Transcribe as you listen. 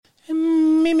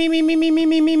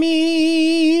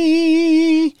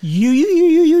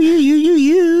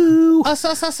You.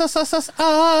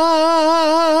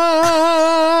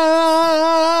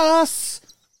 Us.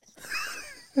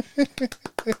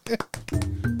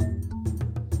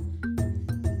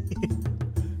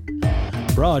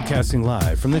 Broadcasting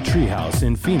live from the Treehouse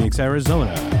in Phoenix,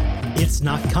 Arizona. It's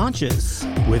Not Conscious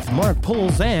With Mark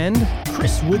Poles and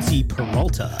Chris Woodsy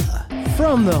Peralta.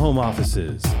 from the home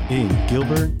offices in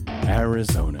Gilbert,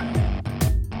 Arizona.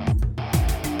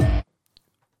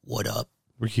 What up?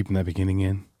 We're keeping that beginning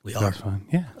in. We That's are? fun.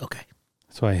 Yeah. Okay.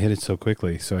 That's why I hit it so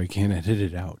quickly, so I can't edit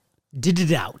it out. Did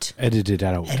it out. Edit it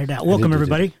out. Welcome,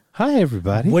 everybody. Hi,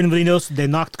 everybody. Everybody knows they're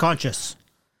Not Conscious.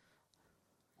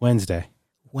 Wednesday,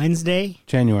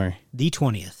 January the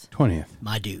 20th. 20th,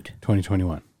 My dude.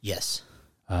 2021. Yes.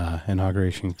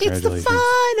 Inauguration. It's the Congratulations.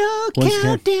 final Once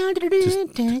again,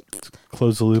 countdown.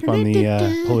 Close the loop on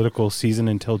the political season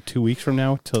until 2 weeks from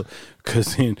now,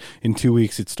 because in 2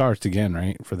 weeks it starts again,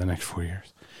 right, for the next 4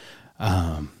 years.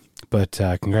 But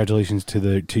congratulations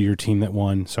to your team that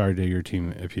won. Sorry to your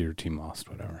team if your team lost,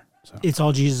 whatever. So It's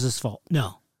all Jesus' fault.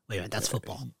 No. Wait a minute. That's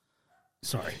football.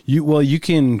 Sorry. you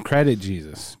can credit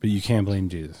Jesus, but you can't blame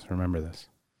Jesus. Remember this.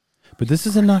 But this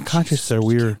is a Not Conscious, sir.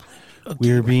 We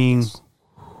are being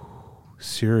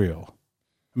serious.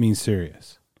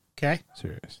 Okay.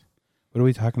 Serious. What are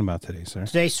we talking about today, sir?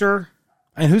 Today, sir,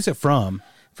 And who's it from?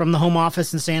 from the home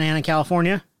office in Santa Ana,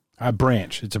 California, A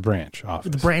branch. It's a branch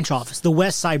office. the branch office, the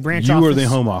West Side branch You office. are the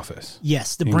home office.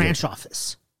 Yes, the In branch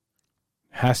office.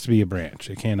 Has to be a branch.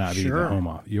 It cannot be Sure. the home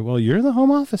office. You're the home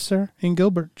office, sir, in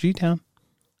Gilbert, G-Town.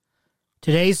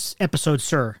 Today's episode,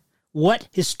 sir, what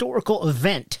historical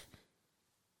event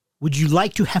would you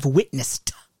like to have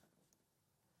witnessed?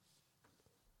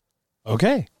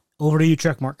 Okay. Over to you,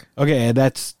 Checkmark. Okay, and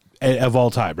that's of all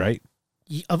time, right?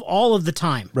 Of all of the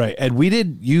time. Right. And we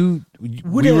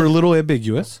were a little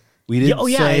ambiguous. We didn't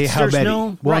say how many.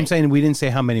 I'm right. saying we didn't say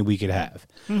how many we could have.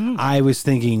 Mm-hmm. I was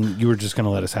thinking you were just going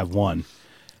to let us have one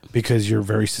because you're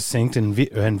very succinct and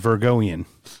Virgoian.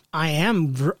 I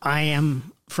am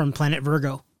from planet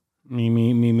Virgo. Me.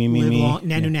 Live long,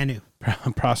 nanu, Yeah.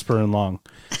 nanu. Prosper and long.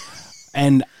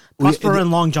 And Prosper and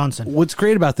Long Johnson. what's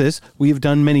great about this, we have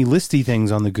done many listy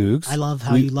things on the Googs. I love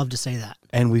how you love to say that.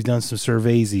 And we've done some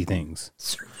surveys-y things.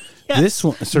 Yes. This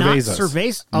one, cervezas. Not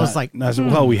surveys? I was like,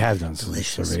 well, we have done some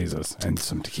delicious. cervezas and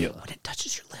some tequila. when it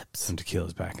touches your lips. Some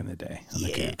tequilas back in the day on the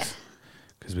Yeah. Googs.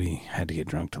 Because we had to get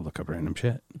drunk to look up random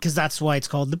shit. Because that's why it's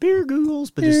called the Beer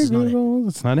Googles, but this is not it.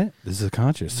 That's not it. This is a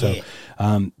conscious. So,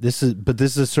 Yeah. this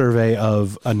is a survey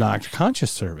of a not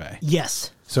conscious survey.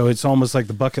 Yes. So it's almost like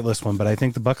the bucket list one, but I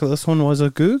think the bucket list one was a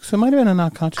Goog, so it might have been a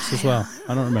not conscious as well.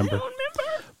 I don't remember.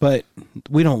 But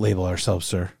we don't label ourselves,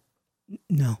 sir.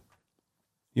 No.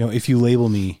 You know, if you label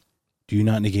me, do you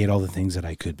not negate all the things that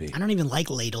I could be? I don't even like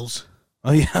ladles.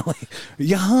 Oh, yeah.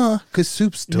 Because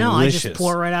soup's delicious. No, I just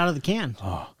pour it right out of the can.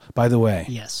 Oh, by the way,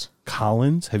 Yes.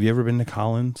 Collins. Have you ever been to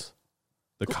Collins?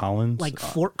 The Collins? Like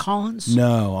Fort Collins?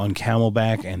 No, on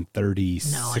Camelback and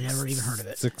 36th. No, I never even heard of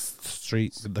it. 6th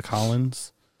Street, the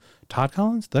Collins. Todd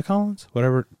Collins? The Collins?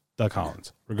 Whatever. The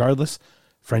Collins. Regardless,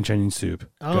 French onion soup.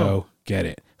 Oh. Go get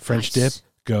it. French Nice. dip.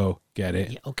 Go get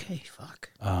it. Yeah, okay, fuck.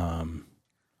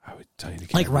 I would tell you to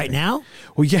get Like right everything. now?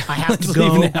 Well, yeah. I have let's to go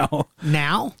leave now.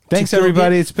 Now? Thanks, To go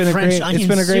everybody. get It's been a French great. onion It's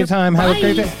been a great soup? time. Have a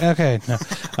great Bye. day. Okay.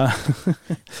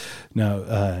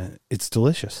 No, it's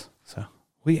delicious. So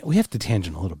we have to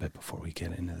tangent a little bit before we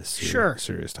get into this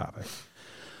serious topic.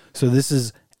 So this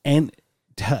is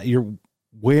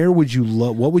where would you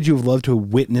what would you have loved to have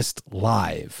witnessed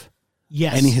live?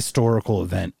 Yes. Any historical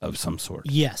event of some sort.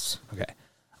 Yes. Okay.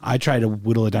 I try to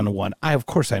whittle it down to one. Of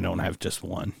course I don't have just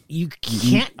one. You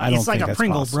can't. I don't It's like think a that's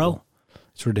Pringle, possible. bro.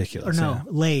 It's ridiculous. Or no, yeah.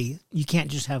 lay. You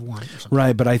can't just have one. Or something.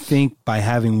 Right, but I think by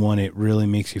having one, it really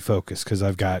makes you focus because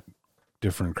I've got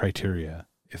different criteria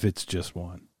if it's just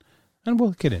one. And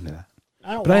we'll get into that.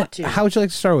 I don't But want to. how would you like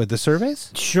to start with? The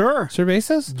surveys? Sure.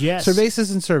 Surveys? Yes. Surveys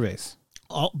and surveys.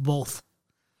 Both.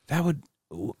 That would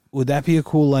that be a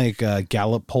cool like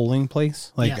Gallup polling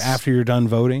place? Like Yes. after you're done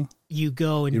voting, You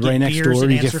go and you're get right next beers door,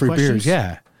 and you get answer free questions? beers.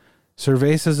 Yeah.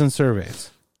 Surveys and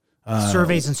surveys.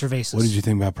 Surveys and surveys. What did you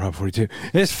think about Prop 42?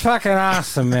 It's fucking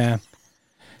awesome, man.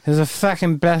 It's the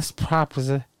fucking best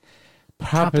proposition.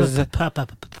 Yeah,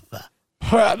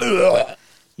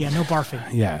 no barfing.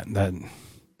 Yeah,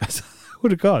 that's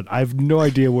what it called. I have no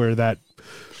idea where that.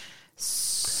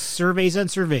 Surveys and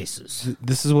surveys.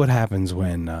 This is what happens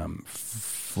when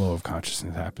flow of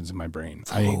consciousness happens in my brain.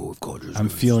 I'm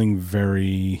feeling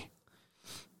very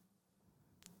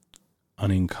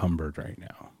unencumbered right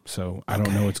now. So I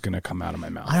don't know what's going to come out of my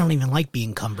mouth. I don't even like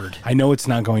being cumbered. I know it's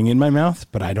not going in my mouth,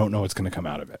 but I don't know what's going to come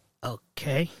out of it.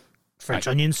 Okay. French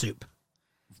onion soup.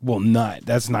 Well,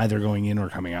 that's neither going in or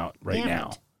coming out right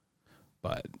now.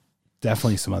 But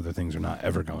definitely some other things are not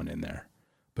ever going in there.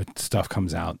 But stuff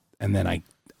comes out, and then I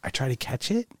try to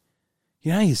catch it.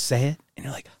 You know how you say it, and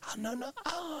you're like, oh, no,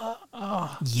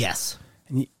 oh. Yes.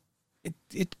 And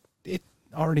it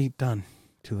already done.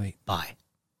 Too late. Bye.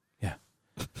 Yeah.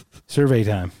 Survey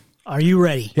time. Are you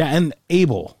ready? Yeah, and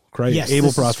Abel, right? Yes,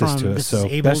 Abel brought this to us. So,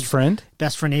 best friend?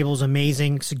 Best friend Abel's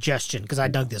amazing suggestion, because I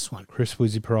dug this one. Chris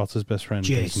Woozy Peralta's best friend,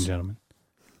 ladies and gentlemen.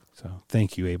 So,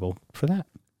 thank you, Abel, for that.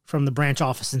 From the branch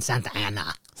office in Santa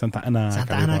Ana. Santa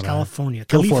Ana, California.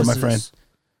 Go for it, my friend.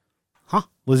 Huh?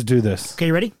 Let's do this. Okay,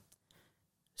 you ready?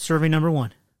 Survey number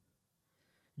 1.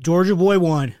 Georgia Boy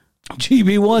won.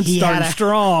 GB1 started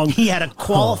strong. He had a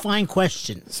qualifying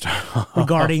question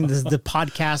regarding the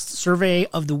podcast Survey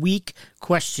of the Week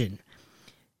question.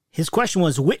 His question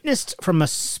was, witnessed from a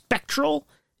spectral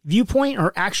viewpoint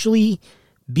or actually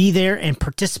be there and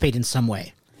participate in some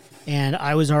way? And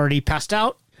I was already passed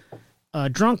out,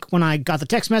 drunk when I got the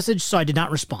text message, so I did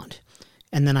not respond.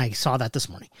 And then I saw that this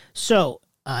morning. So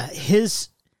his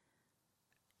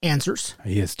answers.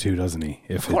 He has 2, doesn't he?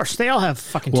 Of course, they all have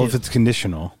fucking 2. Well, if it's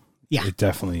conditional, yeah, it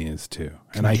definitely is 2.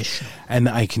 And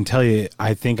I can tell you,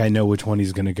 I think I know which one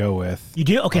he's going to go with. You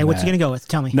do? Okay, what's he going to go with?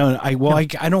 Tell me. No, I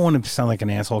don't want to sound like an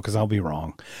asshole because I'll be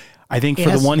wrong. I think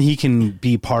the one he can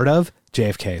be part of,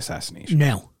 JFK assassination.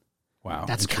 No. Wow,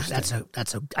 that's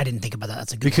a. I didn't think about that.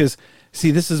 That's a good because see,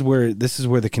 this is where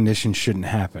the condition shouldn't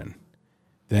happen.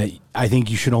 That I think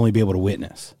you should only be able to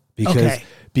witness because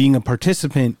being a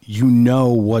participant, you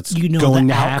know what's going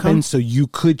to happen, so you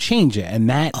could change it, and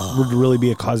that would really be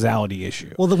a causality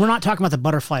issue. Well, we're not talking about the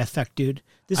butterfly effect, dude.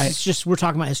 We're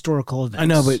talking about historical events. I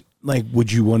know, but like,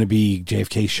 would you want to be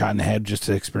JFK shot in the head just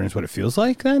to experience what it feels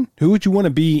like then? Who would you want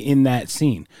to be in that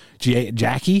scene?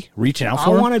 Jackie reaching out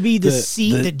for him? I want to be the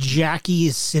seat that Jackie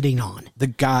is sitting on. The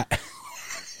guy.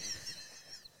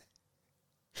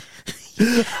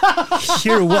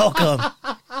 You're welcome.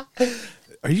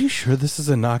 Are you sure this is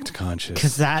a knocked conscious?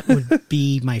 Because that would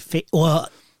be my well,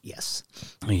 yes.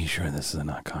 Are you sure this is a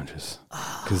not conscious?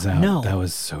 Because that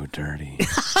was so dirty.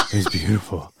 It was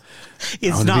beautiful.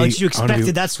 It's not what you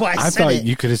expected. That's why I said it. I thought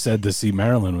you could have said the C.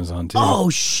 Marilyn was on too. Oh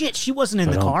shit, she wasn't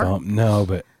in the car. No,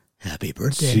 but happy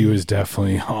birthday. She was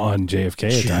definitely on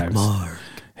JFK at times. Mark.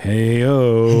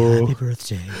 Hey-o. Happy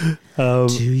birthday to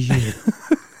you.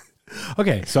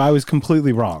 Okay, so I was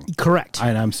completely wrong. Correct.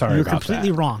 And I'm sorry about that. You're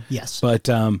completely wrong, yes. But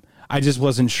I just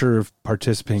wasn't sure if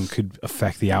participating could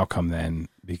affect the outcome then,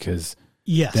 because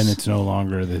then it's no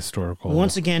longer the historical.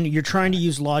 Once again, you're trying to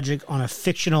use logic on a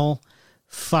fictional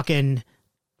fucking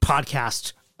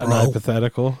podcast. An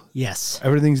hypothetical? Yes.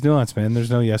 Everything's nuanced, man. There's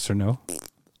no yes or no.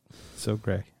 So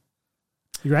great.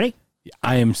 You ready?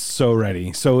 I am so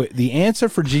ready. So the answer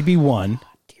for GB1. Oh,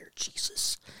 dear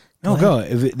Jesus. No, go.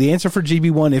 The answer for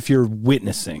GB1, if you're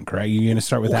witnessing, correct? You're going to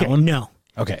start with that one? No.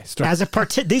 Okay.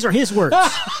 Start. These are his words.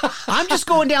 I'm just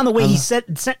going down the way he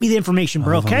sent me the information,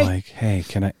 bro. Okay. I'm like, hey,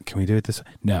 can we do it this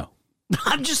way? No.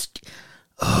 I'm just.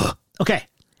 Okay.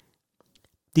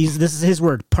 This is his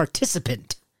word.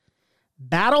 Participant.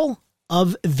 Battle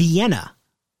of Vienna,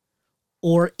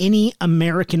 or any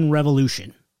American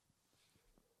Revolution.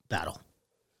 Battle.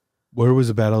 Where was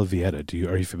the Battle of Vienna?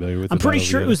 Are you familiar with? I'm pretty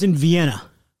sure it was in Vienna.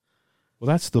 Well,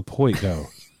 that's the point, though.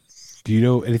 Do you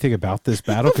know anything about this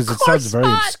battle? Because it sounds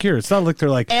very obscure. It's not like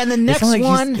they're like. And the next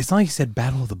one. It's not like he said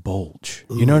Battle of the Bulge.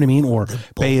 You know what I mean? Or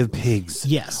Bay of Pigs.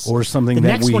 Yes. Or something. The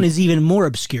next one is even more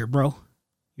obscure, bro.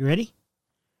 You ready?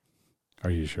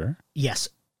 Are you sure? Yes.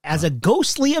 As a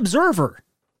ghostly observer,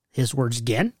 his words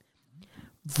again,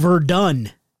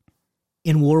 Verdun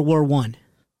in World War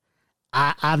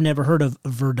I. I've never heard of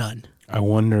Verdun. I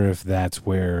wonder if that's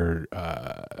where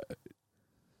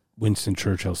Winston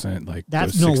Churchill sent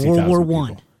World War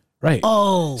I. Right.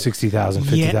 Oh. 60,000,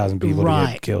 50,000 people to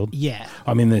get killed. Yeah.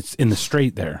 I mean, it's in the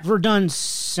strait there. Verdun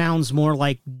sounds more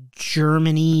like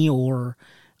Germany or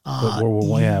World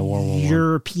War I.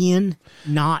 European,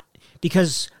 not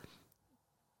because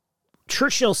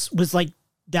Churchill was like,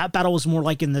 that battle was more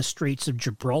like in the Straits of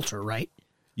Gibraltar, right?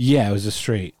 Yeah, it was a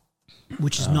strait.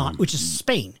 Which is which is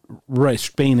Spain. Right,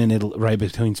 Spain and Italy, right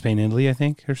between Spain and Italy, I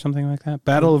think, or something like that.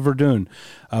 Battle of Verdun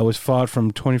was fought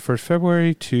from 21st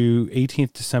February to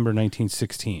 18th December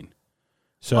 1916.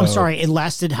 So I'm sorry, it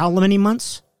lasted how many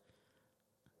months?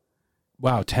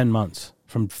 Wow, 10 months.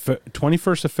 From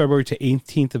 21st of February to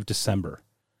 18th of December.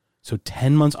 So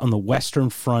 10 months on the Western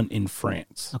Front in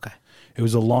France. Okay. It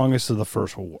was the longest of the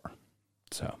First World War.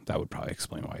 So that would probably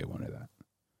explain why he wanted that.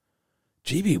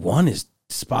 GB1 is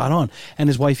spot on. And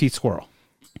his wife eats squirrel.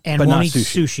 And but one not eats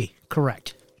sushi.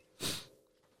 Correct.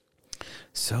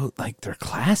 So, like, they're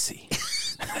classy.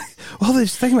 Well, they're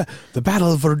just thinking about the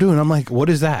Battle of Verdun. I'm like, what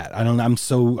is that? I don't know. I'm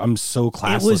so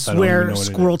classless. It was where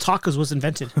squirrel tacos was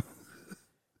invented.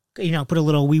 Put a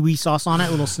little wee sauce on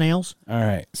it, little snails. All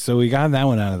right. So we got that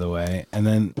one out of the way. And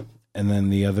then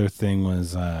the other thing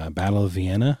was Battle of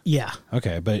Vienna. Yeah.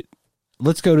 Okay, but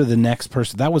let's go to the next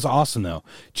person. That was awesome, though.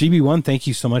 GB1, thank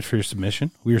you so much for your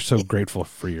submission. We are so grateful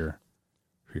for your.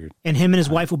 And him and his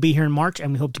wife will be here in March,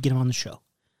 and we hope to get him on the show.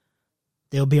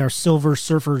 They'll be our silver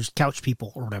surfers couch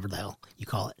people, or whatever the hell you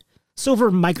call it.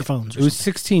 Silver microphones. It was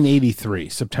 1683,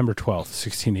 September 12th,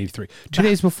 1683. 2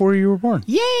 days before you were born.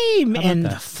 Yay!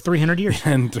 And 300 years.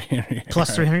 And 300 years.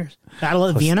 Plus 300 years. Battle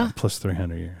of Vienna? Plus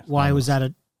 300 years. Why was that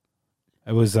It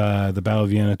was the Battle of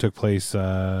Vienna took place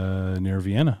near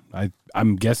Vienna.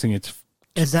 I'm guessing it's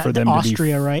Is that for them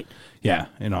Austria, to be, right? Yeah,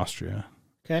 in Austria.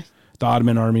 Okay. The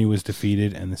Ottoman army was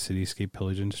defeated and the city escaped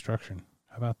pillage and destruction.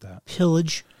 How about that?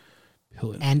 Pillage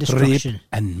and destruction. Rape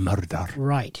and murder.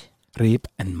 Right. Rape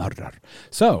and murder.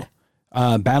 So,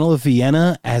 Battle of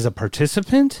Vienna as a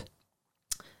participant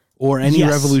or any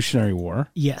Revolutionary War.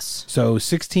 Yes. So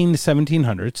 16 to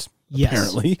 1700s,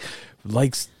 apparently,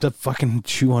 likes to fucking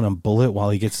chew on a bullet while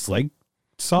he gets his leg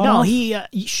sawed off. No,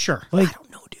 sure. Like, I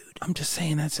don't know, dude. I'm just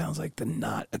saying that sounds like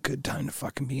not a good time to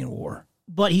fucking be in war.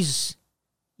 But he's,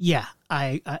 yeah.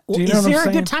 Is know there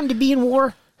a good time to be in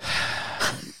war?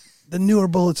 The newer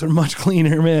bullets are much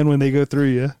cleaner, man, when they go through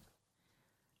you.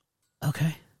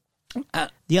 Okay.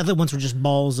 The other ones were just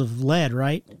balls of lead,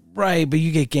 right? Right, but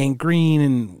you get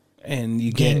gangrene and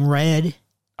you get... Gang red.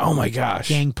 Oh, my gosh.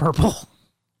 Gang purple.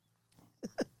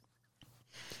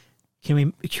 Can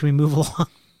we move along?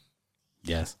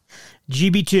 Yes.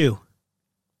 GB2.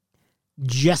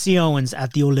 Jesse Owens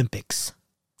at the Olympics.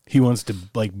 He wants to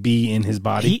be in his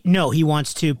body. He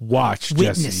wants to watch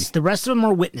witness. Jesse. The rest of them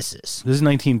are witnesses. This is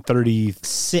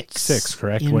 1936,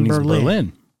 correct? When he's in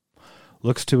Berlin.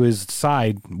 Looks to his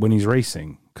side when he's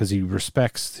racing because he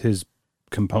respects his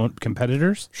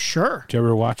competitors. Sure. Did you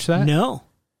ever watch that? No.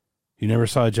 You never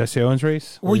saw a Jesse Owens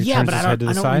race? Well, yeah, but I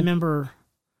don't remember.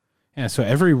 Yeah, so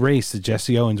every race that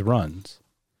Jesse Owens runs,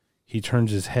 he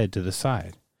turns his head to the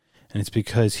side. And it's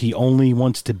because he only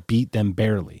wants to beat them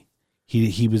barely.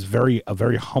 He was a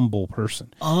very humble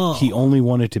person. Oh. He only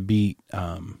wanted to beat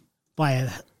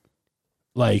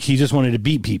he just wanted to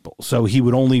beat people. So he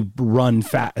would only run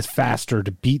faster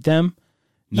to beat them,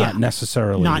 not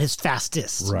necessarily not his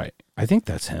fastest. Right. I think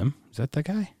that's him. Is that the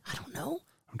guy? I don't know.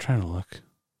 I'm trying to look.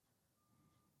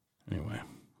 Anyway,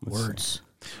 words.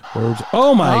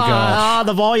 Oh my gosh.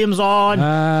 The volume's on.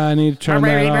 I need to turn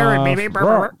that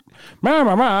off.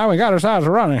 We got ourselves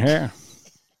running here.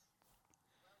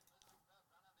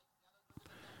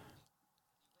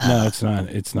 No, it's not.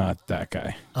 It's not that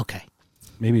guy. Okay.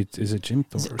 Maybe is it Jim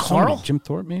Thorpe? Is it Carl? Jim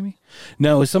Thorpe, maybe?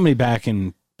 No, it's somebody back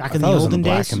in the olden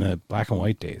days? Back in the black and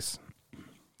white days.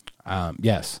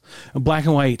 Yes. Black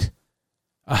and white.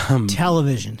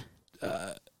 Television.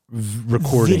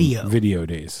 Recording. Video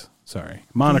days. Sorry.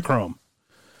 Monochrome.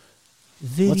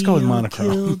 Let's go with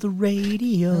monochrome. Kill the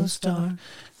radio star.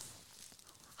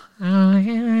 I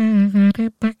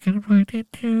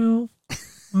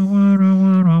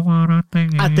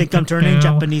think I'm turning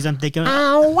Japanese. I'm thinking,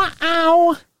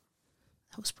 ow.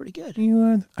 That was pretty good.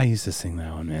 I used to sing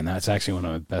that one, man. That's actually one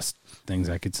of the best things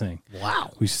I could sing.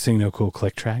 Wow. We used to sing No Cool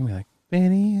Click Track and be like,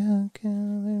 radio,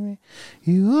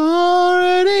 you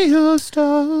are radio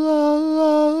star.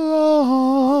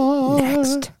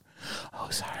 Next. Oh,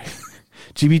 sorry.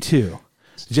 GB2.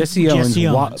 Jesse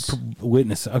Owens.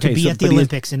 Witness. Okay, to be at the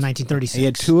Olympics in 1936. He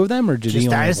had two of them, or did he only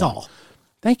that is one? all.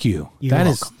 Thank you. You're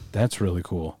welcome. That's really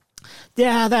cool.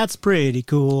 Yeah, that's pretty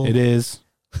cool. It is.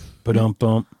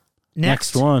 Ba-dum-bump.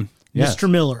 Next one. Yes. Mr.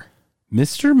 Miller.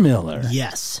 Mr. Miller.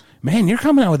 Yes. Man, you're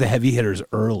coming out with the heavy hitters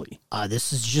early.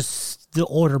 This is just the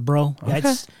order, bro. Okay.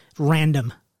 That's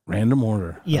random. Random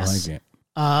order. Yes. I like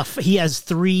it. He has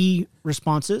 3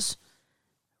 responses.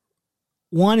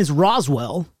 One is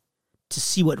Roswell, to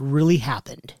see what really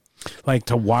happened. Like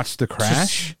to watch the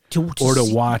crash? Or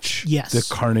to watch the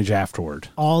carnage afterward?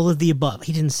 All of the above.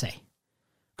 He didn't say.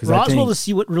 Roswell to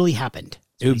see what really happened.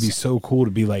 It would be so cool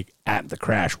to be like at the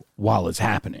crash while it's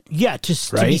happening. Yeah,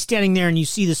 to be standing there and you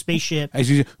see the spaceship. As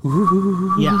you,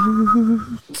 yeah.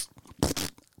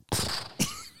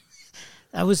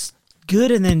 That was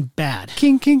good and then bad.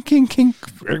 King.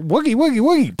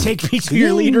 Woogie. Take me to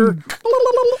your leader.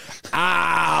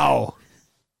 Ow.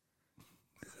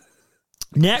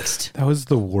 Next. That was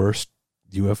the worst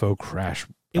UFO crash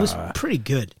It was pretty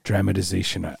good.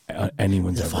 dramatization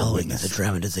anyone's The ever following witnessed. is a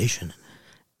dramatization.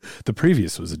 The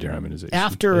previous was a dramatization.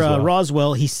 After as well.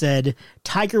 Roswell, he said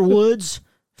Tiger Woods'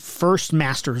 first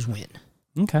Masters win.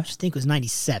 Okay. I think it was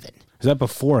 97. Is that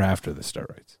before or after the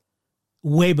steroids?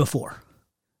 Way before.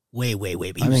 Way.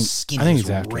 But he was skinny I think as it's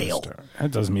a after rail. the steroid.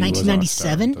 That doesn't mean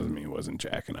 1997? Doesn't mean he wasn't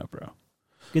jacking up, bro.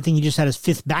 Good thing he just had his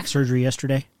 5th back surgery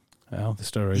yesterday. Well, the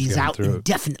steroids He's got him out through it.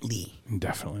 indefinitely.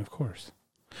 Indefinitely, of course.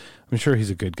 I'm sure he's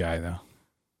a good guy, though.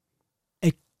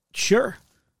 Sure.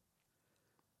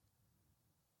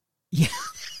 Yeah.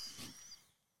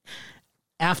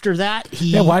 After that,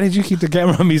 Yeah, why did you keep the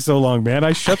camera on me so long, man?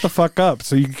 I shut the fuck up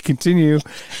so you could continue.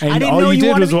 And didn't all know you you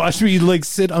did wanted was me- watch me like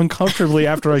sit uncomfortably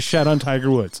after I shat on Tiger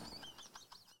Woods.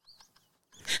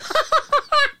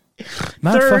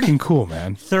 Not Third. fucking cool,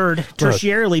 man. Third,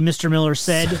 tertiarily, Mr. Miller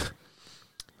said,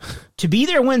 to be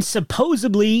there when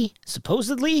supposedly,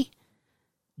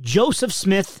 Joseph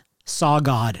Smith saw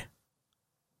God.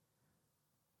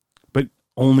 But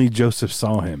only Joseph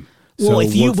saw him. Well, So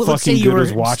if you, what well, let's say fucking you good were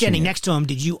is watching standing it? next to him,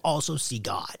 did you also see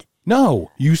God?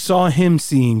 No, you saw him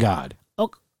seeing God.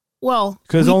 Oh, well,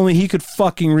 Because only he could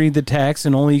fucking read the text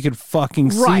and only he could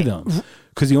fucking see Right. them.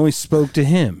 Because he only spoke to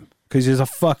him. Because he's a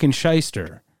fucking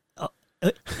shyster.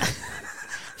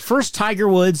 first Tiger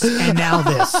Woods and now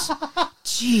this.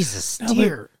 Jesus,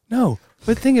 dear.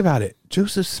 But think about it.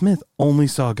 Joseph Smith only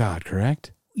saw God,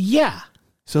 correct? Yeah,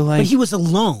 So like but he was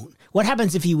alone. What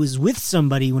happens if he was with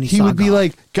somebody when he he saw would be God?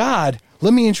 like, God,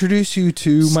 let me introduce you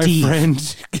to my Steve.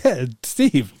 friend yeah,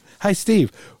 Steve. Hi,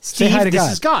 Steve. Say Steve, hi to this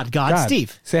God. is God. God,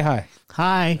 Steve. Say hi.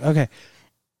 Hi. Okay.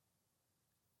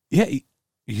 Yeah,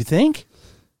 you think?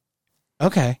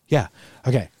 Okay. Yeah.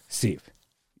 Okay, Steve.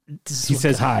 This is He what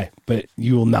says God- hi, but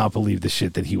you will not believe the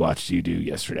shit that he watched you do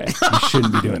yesterday. You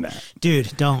shouldn't be doing that.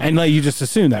 Dude, don't. And like you just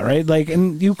assume that, right? Like,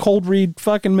 and you cold read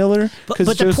fucking Miller. But 'Cause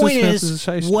the Joseph point Smith is, a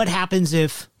shyster. what happens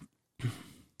if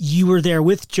you were there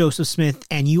with Joseph Smith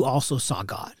and you also saw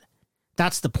God?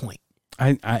 That's the point.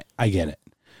 I get it.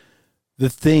 The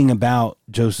thing about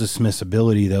Joseph Smith's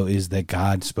ability, though, is that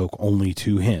God spoke only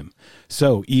to him.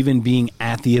 So even being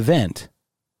at the event,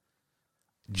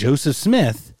 Joseph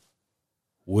Smith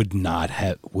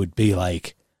would be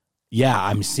like, yeah,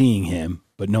 I'm seeing him,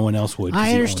 but no one else would. 'cause I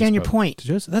he only understand your spoke point. to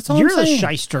Joseph. That's all You're I'm the saying.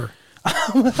 shyster.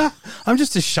 I'm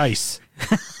just a shice.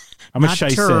 I'm a Not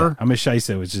scheisse. tur. I'm a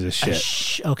scheisse, which is a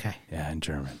shit. Okay. Yeah, in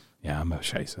German. Yeah, I'm a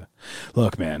scheisse.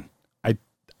 Look, man,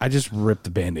 I just ripped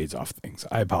the Band-Aids off things.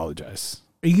 I apologize.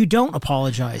 You don't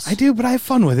apologize. I do, but I have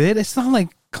fun with it. It's not like,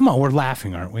 come on, we're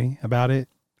laughing, aren't we, about it?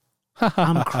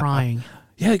 I'm crying.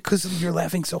 Yeah, because you're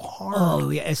laughing so hard. Oh,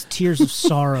 yeah. It's tears of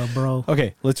sorrow, bro.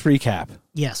 Okay, let's recap.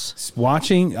 Yes.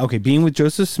 Being with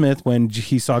Joseph Smith when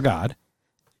he saw God.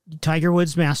 Tiger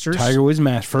Woods Masters. Tiger Woods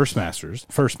first Masters,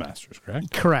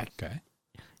 correct? Correct. Okay.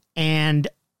 And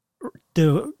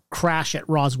the crash at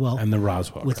Roswell And the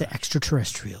Roswell with crash. the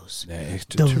extraterrestrials. The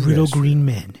The little green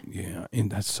men. Yeah,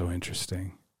 and that's so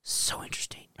interesting. So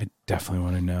interesting. I definitely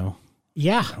want to know.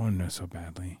 Yeah. I want to know so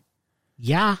badly.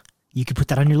 Yeah. You could put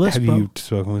that on your list, Have bro. you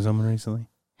spoken with someone recently?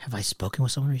 Have I spoken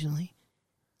with someone recently?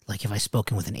 Like, have I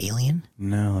spoken with an alien?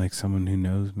 No, like someone who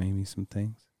knows maybe some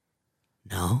things.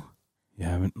 No. You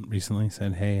haven't recently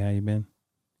said, "Hey, how you been?"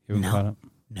 You haven't No. caught up.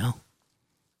 No.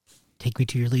 Take me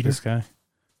to your leader. This guy,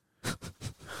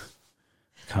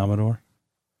 Commodore.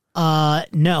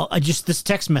 No. Just this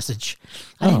text message.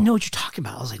 I didn't know what you're talking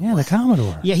about. I was like, Yeah, what? the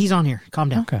Commodore. Yeah, he's on here. Calm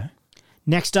down. Okay.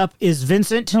 Next up is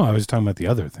Vincent. No, I was talking about the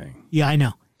other thing. Yeah, I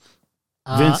know.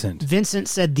 Vincent. Vincent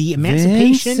said the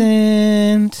Emancipation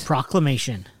Vincent.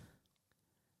 Proclamation.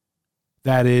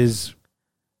 That is.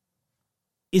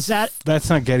 That's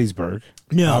not Gettysburg.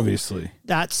 no, Obviously,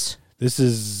 that's this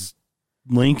is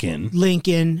Lincoln,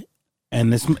 Lincoln.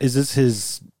 and this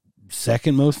his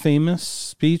second most famous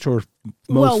speech or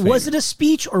Was it a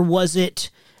speech or was it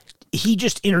he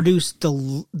just introduced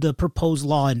the proposed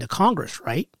law into Congress,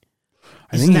 right?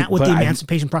 Isn't that what the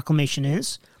Emancipation Proclamation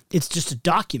is? It's just a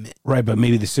document. Right, but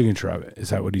maybe the signature of it.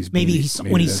 Is that what he's... Maybe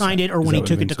when he that's signed that- it or is when that he what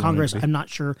took it to Vincent Congress. would be? I'm not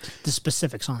sure the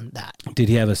specifics on that. Did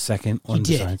he have a second one?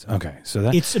 did. Besides? Okay, so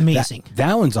It's amazing.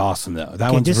 That one's awesome, though. That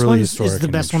Okay, one's this really one historic. is the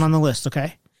and best one on the list,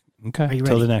 okay? Okay, Are you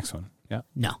till ready? the next one. Yeah.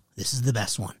 No, this is the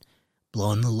best one.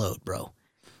 Blowing the load, bro.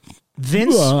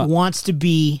 Vince What? wants to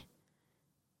be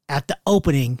at the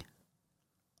opening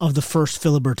of the first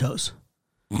Filibertos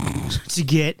to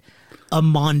get a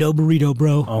Mondo burrito,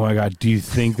 bro. Oh my God! Do you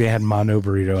think they had Mondo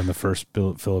burrito in the first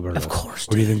Filiberto? Of course,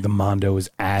 Or do you think the Mondo was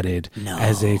added No.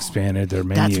 as they expanded their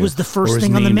menu? That was the first or was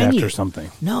thing on the named menu. after something.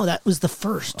 No, that was the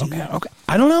first. Dude. Okay.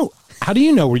 I don't know. How do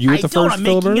you know? Were you at I the don't, first I'm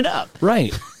making Filiberto? it up.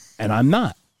 Right, and I'm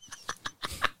not.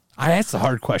 That's the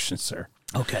hard question, sir.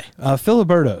 Okay.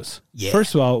 Filiberto's. Yeah.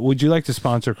 First of all, would you like to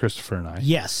sponsor Christopher and I?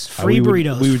 Yes. Free we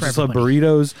burritos. We would for just love everybody.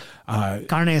 burritos.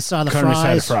 Carne asada Carne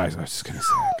fries. asada fries. I was just going to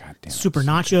say that. God damn it. Super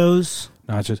nachos.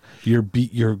 Nachos.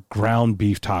 Your ground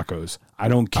beef tacos. I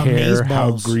don't care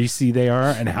how Amazeballs. greasy they are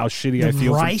and how shitty I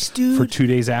feel rice, dude. for 2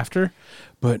 days after.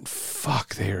 But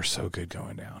fuck, they are so good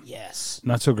going down. Yes.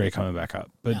 Not so great coming back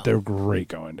up, but they're great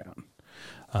going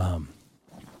down.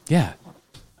 Yeah.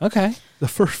 Okay. The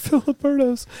first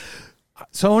Filiberto's.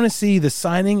 So I want to see the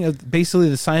signing of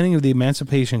the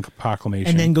Emancipation Proclamation,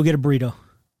 And then go get a burrito.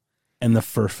 and the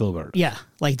first Filiberto. Yeah,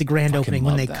 like the grand Fucking opening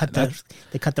when love they that.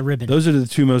 cut the ribbon. Those are the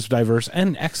two most diverse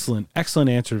and excellent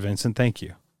answer, Vincent. Thank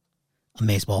you.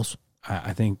 Amazeballs.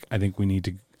 I think we need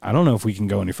to. I don't know if we can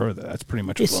go any further. That's pretty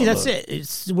much. See, that's it.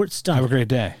 It's done. Have a great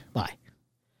day. Bye.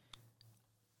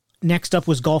 Next up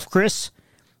was Golf Chris.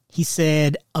 He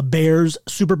said a Bears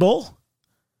Super Bowl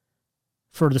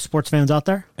for the sports fans out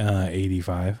there.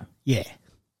 85. Yeah.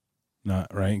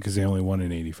 Not right because they only won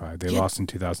in 85. They lost in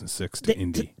 2006 to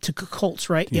Indy. To Colts,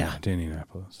 right? Yeah. To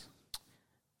Indianapolis.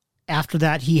 After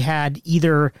that, he had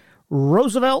either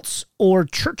Roosevelt's or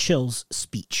Churchill's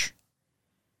speech.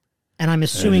 And I'm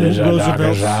assuming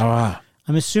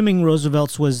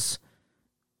Roosevelt's was.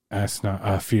 That's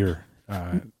not fear.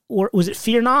 Or was it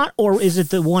Fear Not, or is it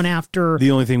the one after?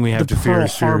 The only thing we have the to fear Pearl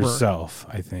is fear Harbor? itself,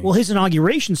 I think. Well, his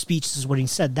inauguration speech is when he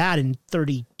said that in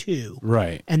 32.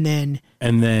 Right. And then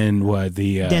what?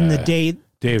 then the day,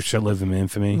 Dave shall live in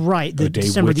infamy. right, the day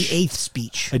December which- the 8th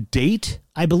speech. A date?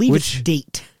 I believe which- it's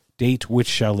date. Date which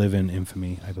shall live in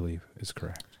infamy, I believe, is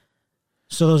correct.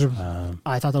 So those are,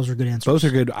 I thought those were good answers. Both are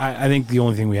good. I think the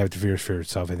only thing we have to fear is fear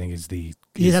itself. I think is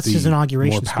that's his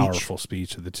inauguration more powerful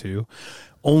speech of the two.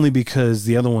 Only because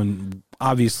the other one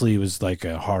obviously was like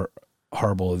a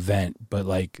horrible event, but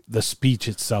like the speech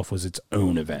itself was its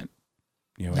own event.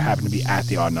 You know, it happened to be at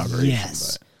the inauguration.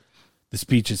 Yes. But the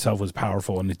speech itself was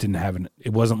powerful, and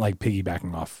it wasn't like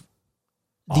piggybacking off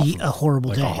A horrible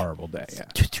like day. a horrible day. Yeah.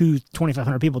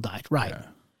 2,500 people died. Right. Yeah.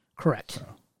 Correct. So,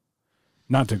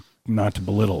 not to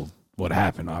belittle what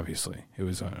happened, obviously. It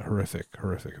was a horrific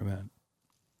event.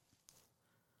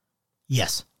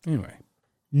 Yes. Anyway.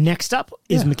 Next up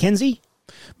is Mackenzie.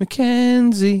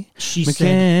 Mackenzie. She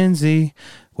Mackenzie,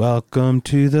 welcome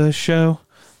to the show.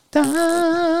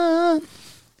 Dun.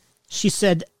 She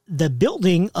said, the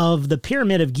building of the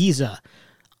Pyramid of Giza.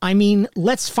 I mean,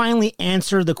 let's finally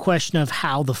answer the question of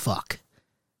how the fuck.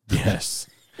 Yes.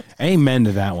 Amen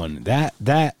to that one. That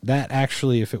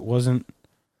actually, if it wasn't,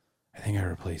 I think I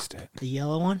replaced it. The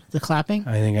yellow one? The clapping?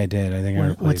 I think I did. I think I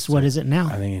replaced it. What is it now?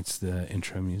 I think it's the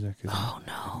intro music. Oh,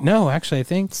 no. No, actually, I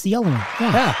think. It's the yellow one.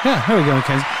 Yeah. Yeah, there we go,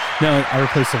 Mackenzie. No, I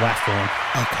replaced the laughter one.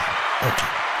 Okay.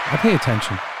 I pay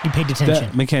attention. You paid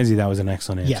attention. Mackenzie, that was an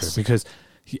excellent answer. Yes. Because,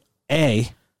 A,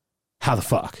 how the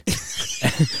fuck?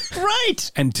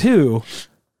 Right. And two,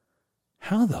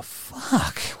 how the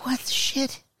fuck? What the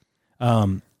shit?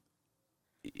 I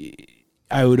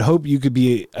would hope you could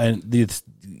be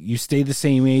you stay the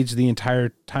same age the entire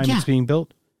time it's being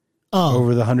built. Oh,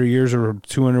 Over the 100 years or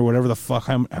 200, whatever the fuck,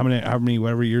 how many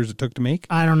whatever years it took to make.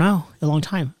 I don't know. A long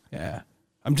time. Yeah,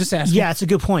 I'm just asking. Yeah, it's a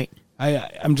good point.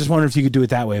 I'm just wondering if you could do it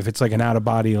that way. If it's like an out of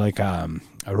body, like a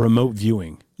remote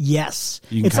viewing. Yes.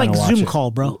 You can It's like kinda watch Zoom it.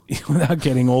 call, bro. Without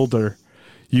getting older,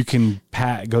 you can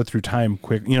go through time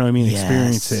quick. You know what I mean? Yes.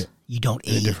 Experience it. You don't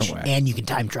in a age. different way. And you can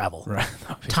time travel. Right.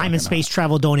 Time and space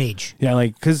travel don't age. Yeah,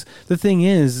 like, because the thing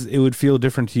is, it would feel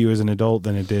different to you as an adult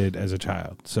than it did as a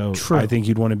child. So True. I think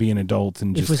you'd want to be an adult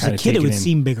and If just it was kind a of kid, take it would in.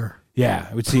 seem bigger. Yeah,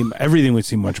 everything would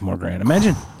seem much more grand.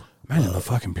 Imagine the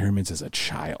fucking pyramids as a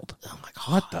child. Oh, my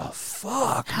God. What the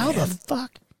fuck? How man? the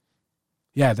fuck?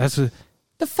 Yeah, that's the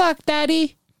fuck,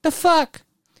 Daddy. The fuck.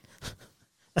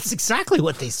 That's exactly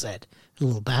what they said.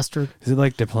 Little bastard. Is it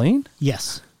like the plane?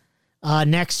 Yes.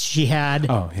 Next, she had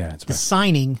Oh yeah, it's the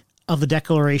signing of the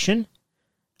Declaration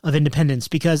of Independence,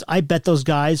 because I bet those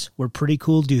guys were pretty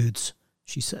cool dudes,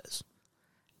 she says.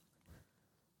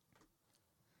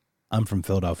 I'm from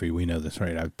Philadelphia. We know this,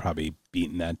 right? I've probably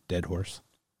beaten that dead horse.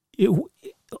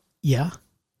 Yeah.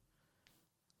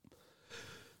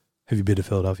 Have you been to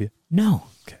Philadelphia? No.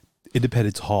 Okay.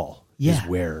 Independence Hall Yeah. is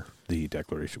where the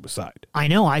Declaration was signed. I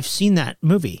know. I've seen that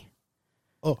movie.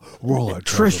 Oh, roll out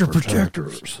Treasure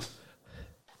Protectors.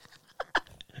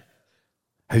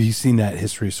 Have you seen that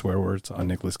History of Swear Words on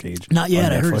Nicolas Cage? Not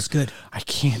yet. on I heard Netflix? it's good.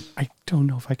 I don't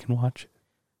know if I can watch it.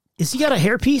 Is he got a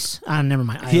hairpiece? Never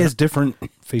mind. He has different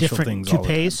facial different things all the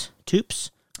time. toupees,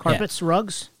 toupes, carpets,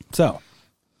 rugs. So,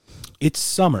 it's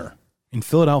summer in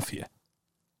Philadelphia.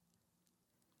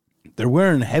 They're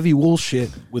wearing heavy wool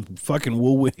shit with fucking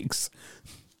wool wigs.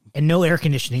 And no air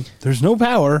conditioning. There's no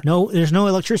power. There's no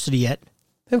electricity yet.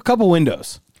 They have a couple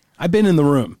windows. I've been in the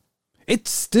room. It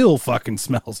still fucking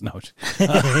smells. No.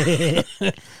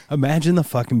 Imagine the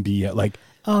fucking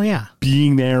oh yeah,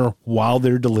 being there while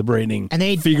they're deliberating and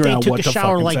they took a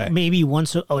shower like say. maybe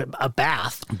once a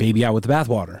bath. Baby out with the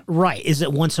bathwater. Right. Is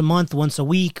it once a month, once a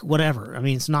week, whatever? I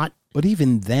mean, it's not. But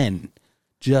even then,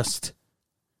 just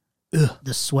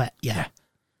the sweat. Yeah.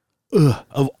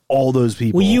 Of all those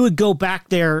people. Well, you would go back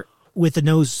there with a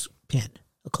nose pin.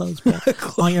 A clothespin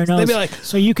on your nose, They'd be like,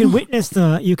 so you can witness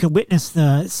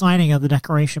the signing of the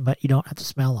declaration, but you don't have to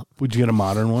smell them. Would you get a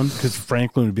modern one? Because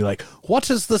Franklin would be like, "What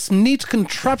is this neat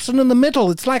contraption in the middle?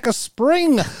 It's like a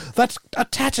spring that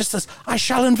attaches this. I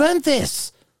shall invent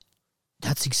this."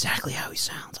 That's exactly how he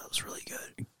sounds. That was really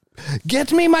good.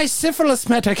 Get me my syphilis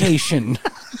medication.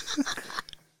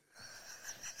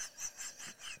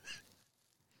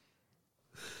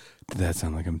 Did that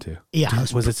sound like him too? Yeah.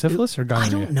 Was it syphilis or gonorrhea? I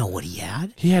don't know what he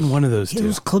had. He had one of those It too.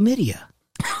 was chlamydia.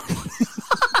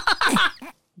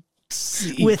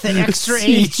 With an extra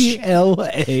H.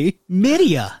 CLA.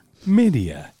 Midia.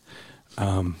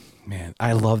 Man,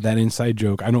 I love that inside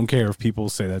joke. I don't care if people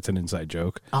say that's an inside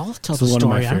joke. I'll tell It's the one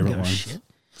story. of my favorite ones. Shit.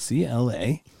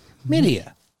 CLA.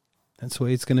 Midia. That's the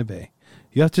way it's going to be.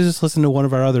 You have to just listen to one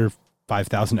of our other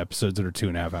 5,000 episodes that are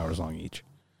 2.5 hours long each.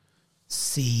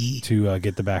 To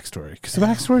get the backstory. Because the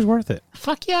backstory's worth it.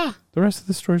 Fuck yeah. The rest of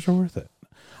the stories are worth it.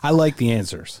 I like the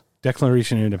answers.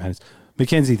 Declaration of Independence.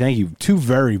 Mackenzie, thank you. 2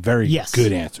 very, very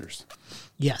good answers.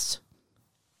 Yes.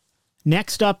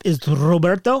 Next up is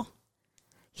Roberto.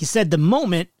 He said the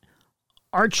moment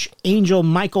Archangel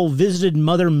Michael visited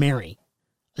Mother Mary,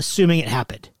 assuming it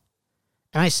happened.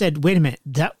 And I said, wait a minute,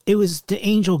 it was the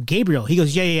angel Gabriel. He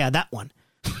goes, yeah, that one.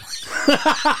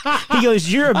 He goes,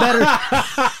 he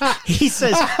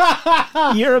says,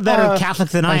 you're a better Catholic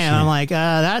than I am. I'm like,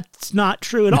 that's not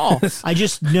true at all. I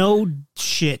just know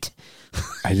shit.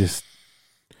 I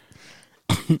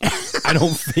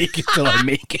don't fake it till I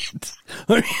make it.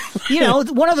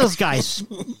 One of those guys,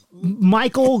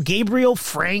 Michael, Gabriel,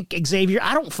 Frank, Xavier.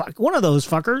 I don't fuck one of those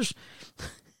fuckers.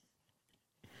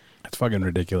 That's fucking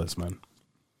ridiculous, man.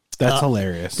 That's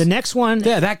hilarious. The next one.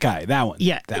 Yeah, that guy. That one.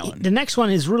 Yeah. That one. The next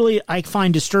one is really, I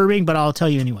find disturbing, but I'll tell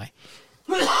you anyway.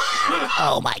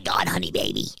 Oh my God, honey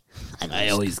baby. I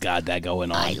always got that going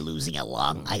on. I losing a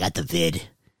lung. I got the vid.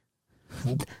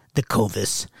 The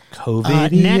Covis.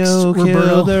 Covidio next, killed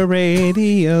Roberto. the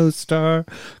radio star.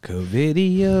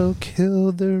 Covidio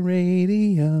killed the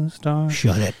radio star.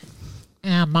 Shut it.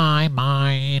 Am I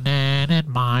mining in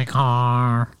my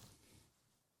car?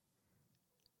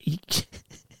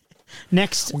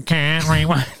 Next, Can't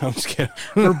rewind. I'm just kidding.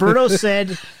 Roberto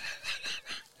said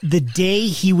the day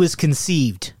he was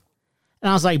conceived. And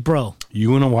I was like, bro,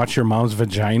 You want to watch your mom's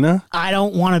vagina? I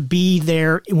don't want to be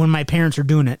there when my parents are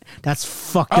doing it. That's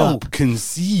fucked up.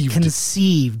 Conceived.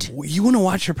 Conceived. You want to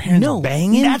watch your parents No,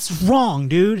 banging? that's wrong,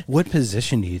 dude. What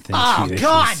position do you think? Oh, she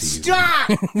God, conceived? stop!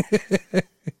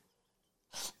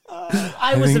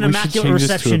 I was think an we should immaculate change this to a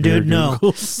reception, Bear dude. No.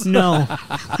 Googles.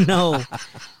 No.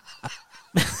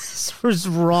 This was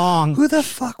wrong. Who the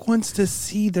fuck wants to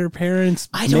see their parents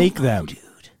I don't make know, them? dude.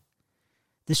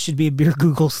 This should be a Beer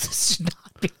Googles. This should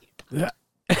not be.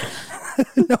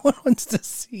 No one wants to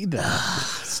see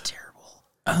that. It's terrible.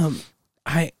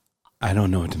 I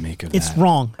don't know what to make of It's that.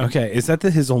 wrong. Okay, is that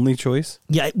his only choice?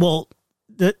 Yeah, well,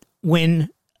 when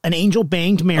an angel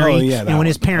banged Mary that and when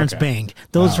his one. parents Okay. banged,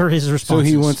 those are his So responses.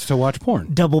 he wants to watch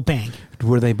porn. double bang.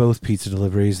 Were they both pizza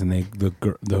deliveries, and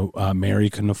the Mary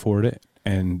couldn't afford it,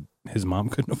 and his mom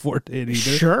couldn't afford it either?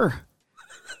 Sure.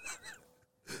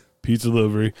 Pizza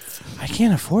delivery. I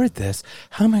can't afford this.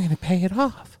 How am I going to pay it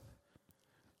off?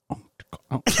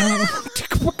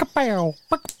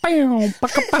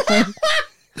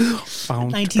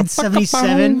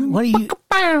 1977. What are you?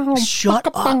 Shut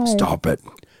up. Stop it.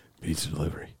 Pizza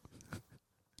delivery.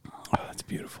 Oh, that's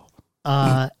beautiful.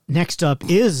 Next up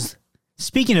is,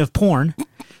 speaking of porn.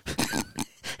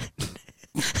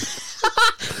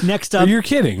 Next up. You're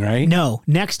kidding, right? No.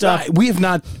 Next up. We have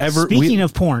not ever. Speaking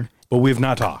of porn. But we have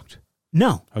not talked.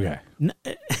 No. Okay.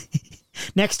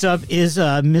 Next up is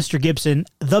Mr. Gibson,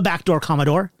 the backdoor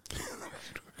Commodore.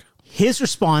 His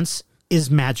response is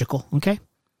magical, okay?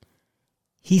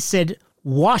 He said,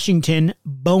 Washington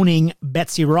boning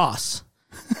Betsy Ross.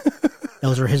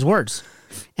 Those are his words.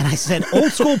 And I said,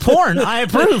 old school porn, I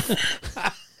approve.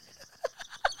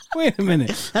 Wait a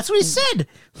minute. That's what he said.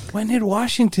 When did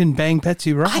Washington bang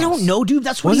Betsy Ross? I don't know, dude.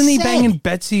 That's what Wasn't he he said. banging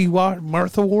Betsy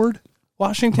Martha Ward?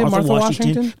 Martha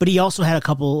Washington? But he also had a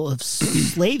couple of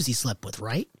slaves he slept with,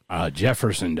 right?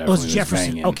 Jefferson Oh, it definitely was Jefferson.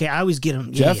 banging. Okay, I always get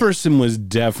him. Jefferson was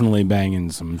definitely banging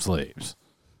some slaves.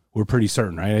 We're pretty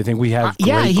certain, right? I think we have he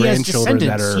has great-grandchildren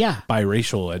that descendants, are yeah.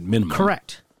 biracial at minimum.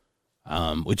 Correct.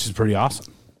 Which is pretty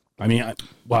awesome. I mean,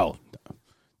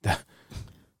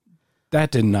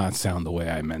 that did not sound the way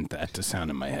I meant that to sound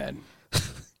in my head.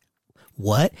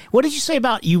 What? What did you say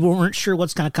about you weren't sure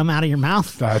what's going to come out of your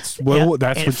mouth? That's what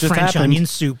just French happened. onion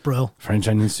soup, bro. French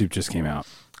onion soup just came out.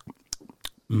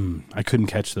 I couldn't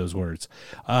catch those words.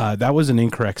 That was an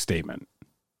incorrect statement.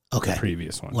 Okay. The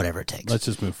previous one. Whatever it takes. Let's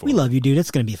just move forward. We love you, dude.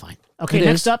 It's going to be fine. Okay,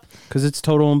 next up because it's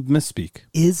total misspeak.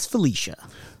 is Felicia.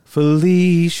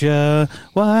 Felicia,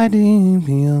 why do you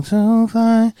feel so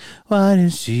fine? Why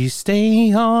does she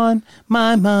stay on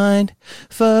my mind?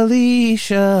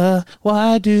 Felicia,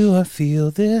 why do I feel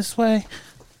this way?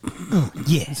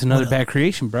 Yeah. It's another bad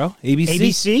creation, bro. ABC.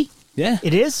 ABC? Yeah.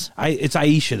 It is? It's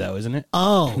Aisha, though, isn't it?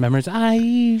 Oh. Remember, it's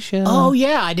Aisha. Oh,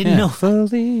 yeah. I didn't know.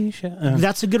 Felicia.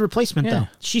 That's a good replacement, Yeah. though.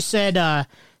 She said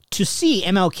to see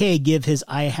MLK give his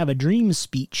I Have a Dream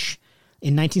speech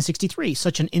in 1963.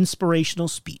 Such an inspirational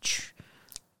speech.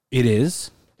 It is.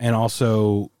 And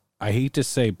also, I hate to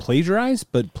say plagiarized,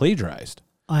 but plagiarized.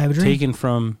 I Have a Dream. Taken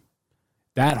from,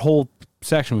 that whole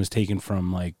section was taken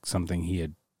from, like, something he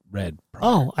had read prior.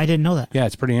 Oh, I didn't know that. Yeah,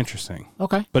 it's pretty interesting.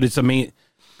 Okay. But it's amazing.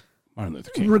 Martin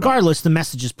Luther King. Regardless, the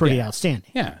message is pretty Yeah. outstanding.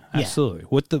 Yeah, absolutely.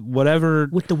 Whatever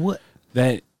With the what?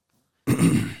 that,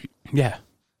 yeah.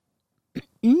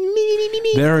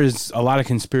 Me. There is a lot of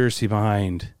conspiracy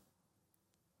behind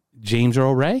James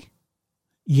Earl Ray.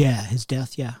 Yeah, his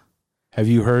death, yeah. Have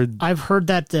you heard? I've heard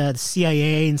that the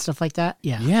CIA and stuff like that.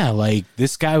 Yeah. Yeah, like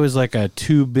this guy was like a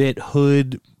 2-bit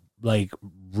hood, like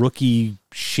rookie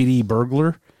shitty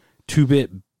burglar,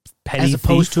 2-bit petty As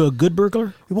opposed thief. to a good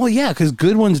burglar? Well, yeah, because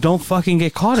good ones don't fucking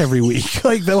get caught every week.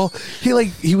 Like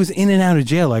he was in and out of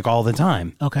jail like all the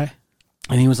time, Okay.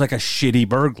 and he was like a shitty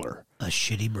burglar. A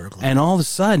shitty burglar. And all of a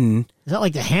sudden, Is that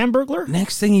like the Hamburglar?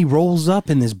 next thing he rolls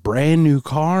up in this brand new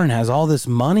car and has all this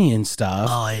money and stuff.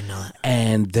 Oh, I didn't know that.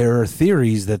 And there are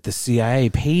theories that the CIA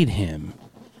paid him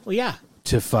Well, yeah.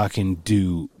 to fucking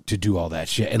do all that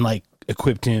shit and like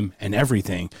equipped him and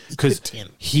everything because Equipped him.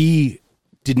 he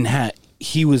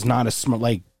was not a smart,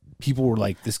 like people were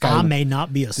like, this guy I may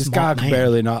not be a this smart guy man.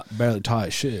 could barely tie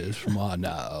his shoes from what I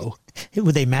know.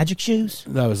 Were they magic shoes?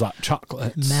 That was like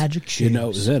chocolates. Magic You know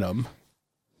it shoes. was in them.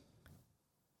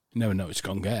 You never know what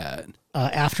you're gonna get.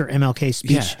 After MLK's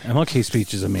speech, Yeah, MLK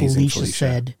speech is amazing. Felicia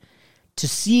said, to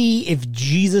see if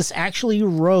Jesus actually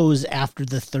rose after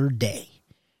the third day,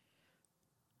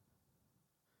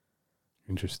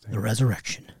 Interesting. the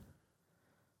resurrection.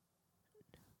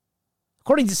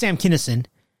 According to Sam Kinison,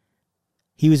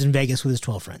 he was in Vegas with his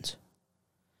 12 friends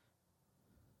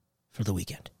for the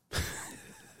weekend.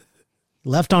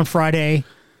 Left on Friday,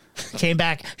 came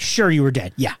back. Sure, you were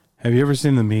dead. Yeah. Have you ever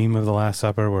seen the meme of the Last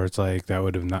Supper where it's like that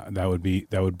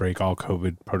would break all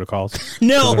COVID protocols?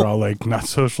 No. So they're all like not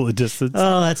socially distanced.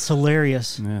 Oh, that's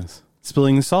hilarious. Yes.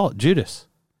 Spilling the salt, Judas,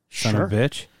 son Sure. of a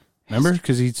bitch. Remember,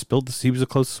 because he was the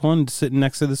closest one sitting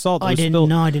next to the salt. Oh, that I was didn't spilled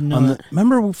know. I didn't know on that.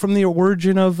 remember from the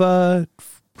origin of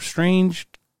strange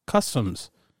customs,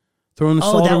 throwing the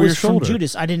salt that over was your shoulder. from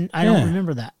Judas. I don't Yeah.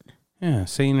 remember that. Yeah,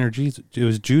 Satan or Jesus. It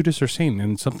was Judas or Satan,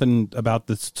 and something about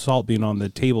the salt being on the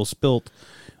table spilt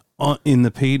in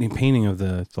the painting of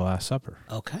the Last Supper.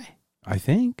 Okay. I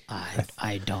think.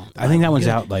 I don't. I think that one's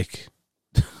Good. out like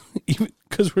even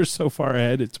because we're so far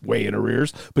ahead, it's way in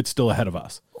arrears, but still ahead of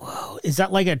us. Whoa. Is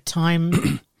that like a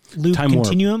time loop Time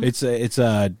continuum? warp. It's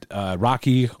a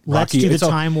Rocky. Let's do the it's a-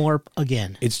 time warp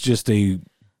again. It's just a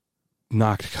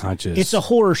knocked conscious. It's a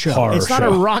horror show. horror It's not a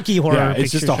show. Rocky horror Yeah,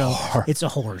 it's picture just a show. horror. It's a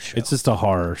horror show. It's just a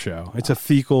horror show. It's a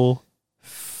fecal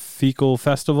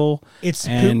festival. It's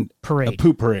and poop parade. A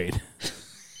poop parade.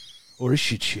 Or a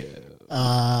shit show.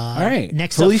 All right.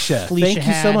 next Felicia. up, Felicia thank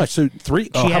you so had- much. So 3.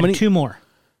 She how had many? 2 more.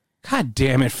 God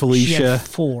damn it, She Felicia. had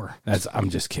 4. I'm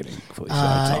just kidding, Felicia.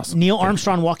 That's awesome. Neil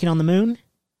Armstrong walking on the moon.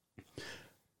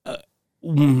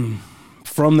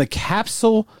 From the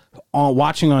capsule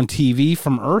watching on TV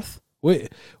from Earth?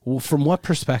 Wait, from what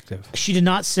perspective? She did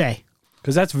not say.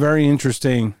 Because that's very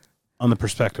interesting on the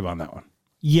perspective on that one.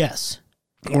 Yes.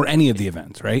 Or any of the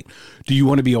events, right? Do you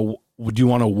want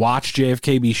to watch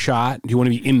JFK be shot? Do you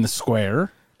want to be in the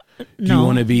square? No. you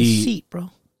wanna be- the seat,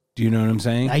 bro? Do you know what I'm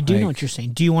saying? I do know Like, what you're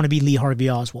saying. Do you want to be Lee Harvey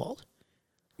Oswald?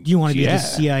 Do you want to be Yeah. the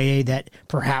CIA that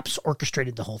perhaps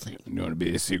orchestrated the whole thing? You want to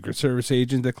be a Secret Service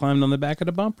agent that climbed on the back of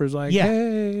the bumpers like, Yeah.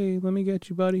 hey, let me get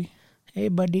you, buddy. Hey,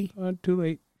 buddy. Too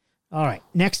late. All right.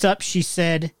 Next up, she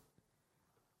said,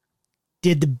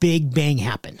 did the Big Bang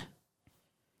happen?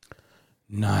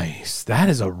 Nice. That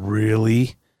is a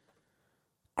really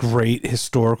great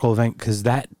historical event because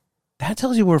that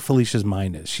tells you where Felicia's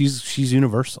mind is. She's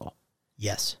universal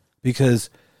Yes. because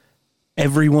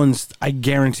I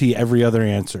guarantee every other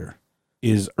answer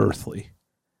is earthly,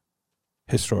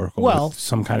 historical, Well, with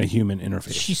some kind of human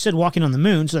interface. She said walking on the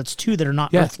moon, so that's two that are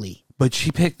not earthly. But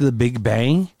she picked the Big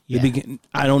Bang. Yeah.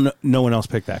 I don't know. No one else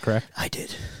picked that, correct? I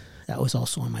did. That was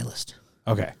also on my list.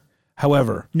 Okay.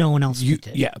 However, No one else picked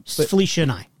it. yeah, Just but- Felicia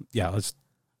and I. yeah.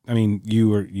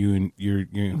 You're you.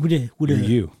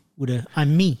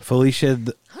 I'm me. Felicia,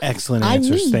 excellent I'm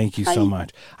answers. me. Thank you so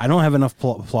much. I don't have enough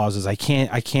applauses. I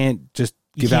can't just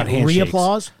You give out can't handshakes.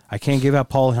 re-applause? I can't give out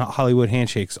Paul Hollywood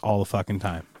handshakes all the fucking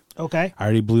time. Okay. I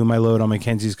already blew my load on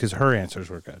Mackenzie's because her answers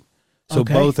were good. So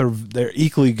Okay. both they're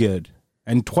equally good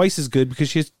and twice as good because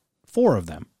she has 4 of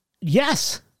them.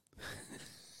 Yes.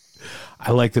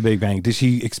 I like the Big Bang. Did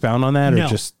she expound on that or No.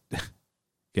 just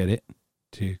get it?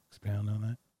 To expound on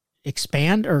that?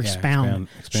 Expand or Yeah, expound?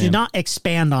 expand. She did not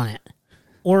expand on it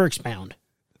or expound.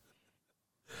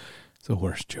 It's the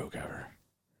worst joke ever.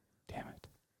 Damn it.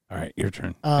 All right, your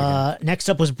turn. Next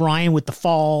up was Brian with the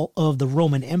fall of the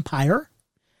Roman Empire.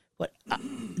 But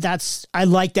I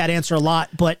like that answer a lot,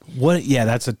 but What? Yeah,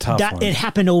 that's a tough one. it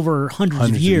happened over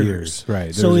hundreds of years.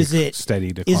 Right. So There's is a it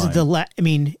steady decline? Is it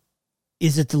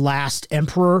is it the last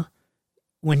emperor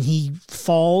when he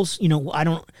falls? I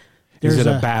don't. Is There's it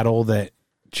a battle that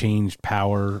changed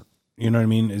power? You know what I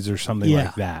mean? Is there something Yeah.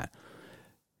 like that?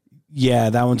 Yeah,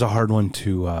 that one's a hard one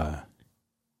to.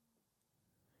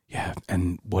 Yeah,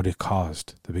 and what it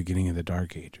caused, the beginning of the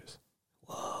Dark Ages.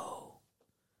 Whoa!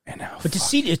 And how? But to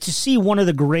see one of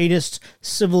the greatest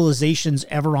civilizations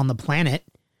ever on the planet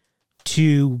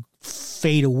to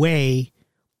fade away,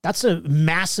 that's a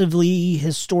massively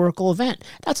historical event.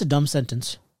 That's a dumb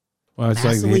sentence. Well, it's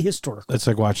Massively like historical. it's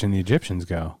like watching the Egyptians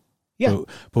go. Yeah.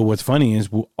 But what's funny is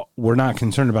we're not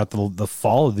concerned about the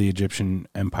fall of the Egyptian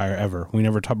empire ever. We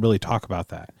never really talk about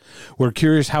that. We're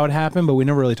curious how it happened, but we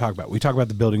never really talk about it. We talk about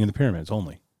the building of the pyramids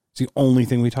only. It's the only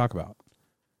thing we talk about.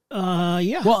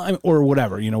 Yeah. Well, or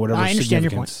whatever, whatever I understand your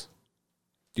significance.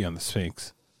 The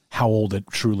Sphinx, how old it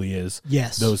truly is.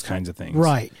 Yes. Those kinds of things.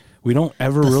 Right. We don't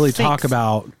ever The really Sphinx. talk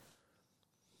about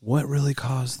what really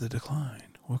caused the decline.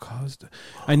 What caused it?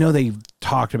 I know they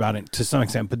talked about it to some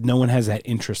extent, but no one has that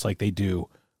interest like they do.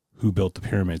 Who built the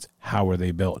pyramids? How were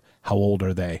they built? How old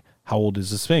are they? How old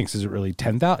is the Sphinx? Is it really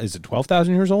 10,000? Is it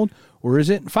 12,000 years old? Or is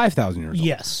it 5,000 years old?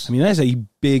 Yes. I mean, that's a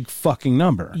big fucking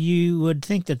number. You would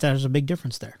think that there's a big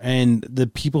difference there. And the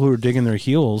people who are digging their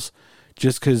heels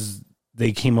just because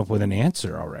they came up with an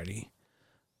answer already,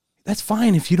 that's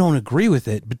fine if you don't agree with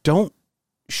it, but don't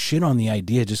shit on the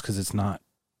idea just because it's not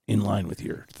in line with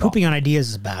your thought. Pooping on ideas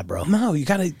is bad, bro. No, you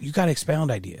gotta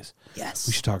expound ideas. Yes.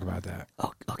 We should talk about that.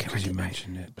 Oh, okay. Because you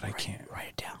mentioned it, but I can't. Write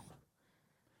it down.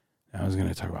 I was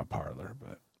gonna talk about Parlor,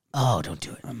 but Oh, don't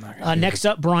do it. I'm not gonna. Next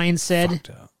up, Brian said,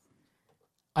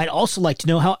 I'd also like to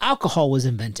know how alcohol was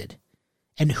invented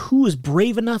and who was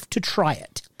brave enough to try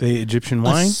it, The Egyptian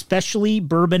wine? especially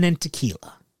bourbon and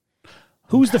tequila.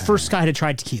 Who was the first guy to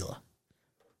try tequila?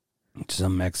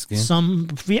 Some Mexican.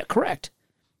 Yeah, correct.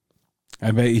 I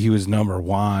bet he was number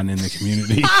one in the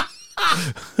community.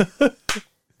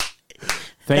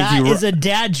 Thank you. That is a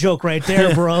dad joke right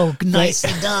there, bro.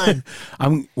 Nicely done.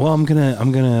 I'm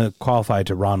gonna qualify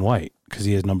to Ron White because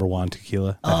he has number one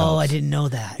tequila. That Oh, helps. I didn't know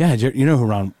that. Yeah, you know who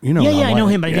Ron? You know? Yeah, Ron I know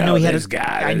White. him, but I didn't know he had this a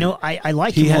guy. I know. I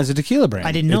like He him. has a tequila brand.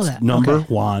 I didn't know It's that. Number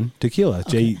Okay. one tequila.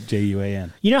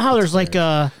 Juan. You know how there's like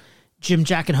Jim,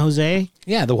 Jack, and Jose,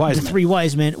 Yeah, the wise the men. three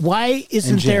wise men. Why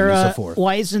isn't Jim there is the fourth.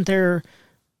 why isn't there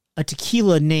a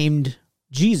tequila named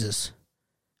Jesus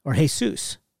or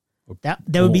Jesus? That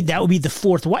would be the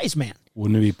fourth wise man.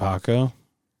 Wouldn't it be Paco?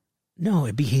 No,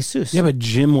 it'd be Jesus. Yeah, but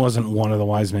Jim wasn't one of the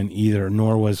wise men either,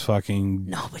 nor was fucking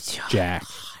No, but Jack.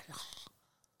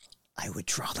 I would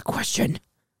draw the question.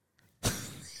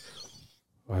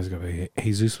 Wise guy.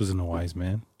 Jesus wasn't a wise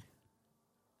man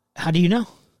How do you know?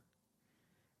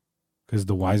 because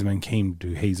the wise men came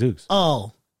to Jesus.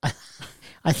 Oh,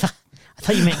 I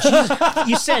thought you meant Jesus.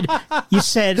 You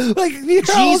said Like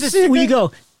Jesus. Where you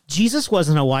go? Jesus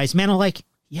wasn't a wise man. I'm like,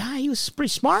 yeah, he was pretty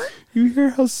smart. You hear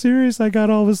how serious I got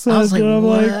all of a sudden? I was like, and I'm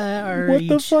what like, are what you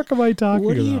the fuck am I talking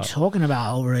What are about? you talking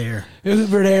about over there?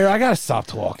 Over there, I gotta stop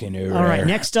talking over All right, there.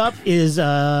 next up is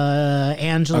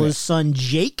Angela's Okay. son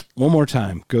Jake. One more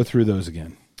time. Go through those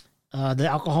again. The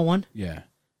alcohol one. Yeah.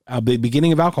 The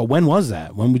beginning of alcohol. When was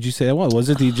that? When would you say that was? Was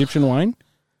it the Egyptian wine?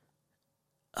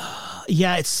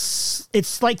 Yeah,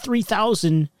 it's like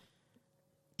 3,000.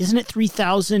 Isn't it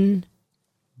 3,000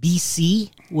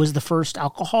 BC was the first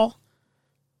alcohol.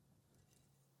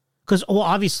 Because,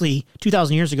 obviously,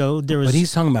 2,000 years ago, there was... But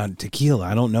he's talking about tequila.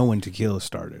 I don't know when tequila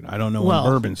started. I don't know when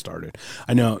bourbon started.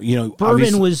 I know,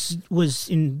 bourbon was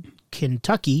in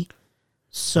Kentucky,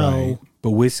 so... Right.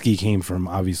 But whiskey came from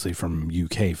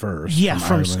UK first. Yeah, from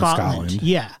Ireland, Scotland.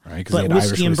 Yeah. Right? But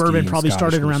whiskey and bourbon probably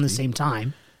started around the same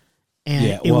time.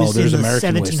 And it was in the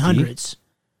American 1700s. Whiskey.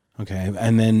 Okay,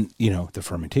 and then, the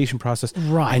fermentation process.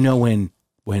 Right. I know when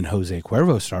Jose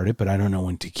Cuervo started, but I don't know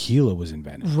when tequila was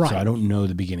invented. Right. So I don't know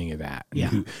the beginning of that.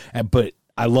 Yeah. But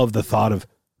I love the thought of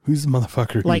who's the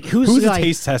motherfucker? Who's the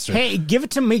taste tester? Hey, give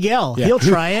it to Miguel. Yeah. He'll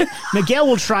try it. Miguel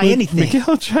will try anything. Miguel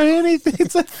will try anything.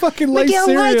 It's like fucking light Miguel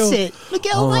cereal. likes it.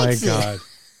 Miguel likes it. Oh, my God.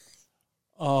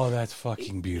 Oh, that's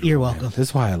fucking beautiful. You're welcome. Man. This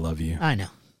is why I love you. I know.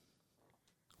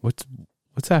 What's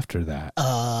after that?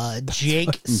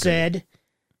 Jake said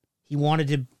he wanted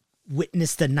to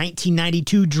witness the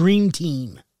 1992 Dream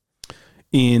Team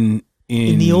in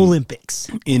the Olympics.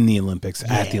 In the Olympics,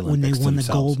 at the Olympics when they won themselves.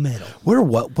 the gold medal. Where?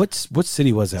 What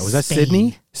city was that? Was that Spain.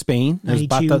 Sydney? Spain? It was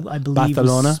 92, I believe,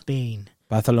 Barcelona. was Spain.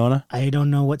 Barcelona? I don't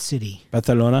know what city.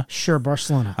 Barcelona? Sure,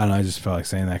 Barcelona. I don't know. I just felt like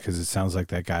saying that because it sounds like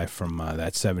that guy from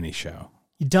that 70s show.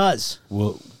 It does.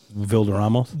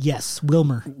 Vilderamos? Yes,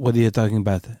 Wilmer. What are you talking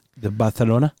about? The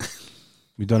Barcelona?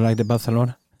 You don't like the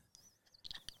Barcelona?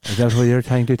 Is that what you're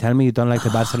trying to tell me? You don't like the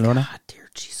Barcelona? God, dear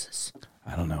Jesus.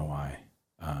 I don't know why.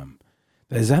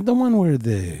 Is that the one where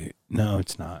No,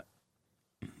 it's not.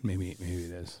 Maybe it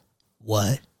is.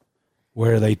 What?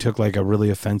 Where they took like a really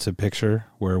offensive picture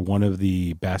where one of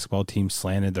the basketball teams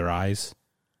slanted their eyes.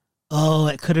 Oh,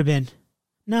 it could have been.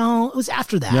 No, it was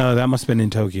after that. No, that must have been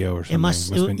in Tokyo or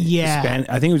something. Yeah.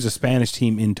 I think it was a Spanish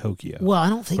team in Tokyo. Well, I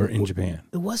don't think... Or in Japan.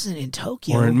 It wasn't in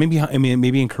Tokyo. Or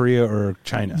maybe in Korea or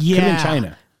China. Yeah. Could have been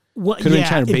China. Could have been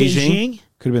China. Beijing?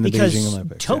 Could have been the because Beijing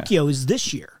Olympics. Tokyo is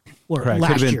this year. Or Correct.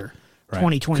 last year. Right.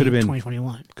 2020, Could have been,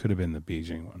 2021. Could have been the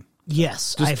Beijing one.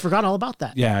 Yes. I forgot all about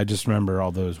that. Yeah, I just remember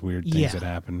all those weird things that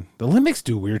happened. The Olympics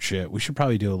do weird shit. We should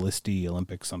probably do a listy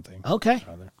Olympics something. Okay.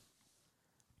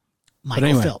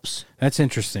 Michael Phelps. That's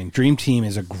interesting. Dream Team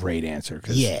is a great answer.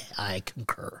 Yeah, I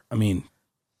concur. I mean,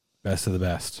 best of the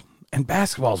best. And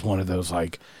basketball is one of those,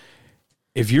 like,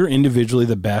 if you're individually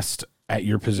the best at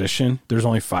your position, there's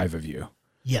only 5 of you.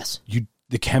 Yes.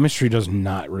 The chemistry does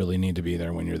not really need to be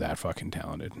there when you're that fucking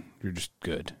talented. You're just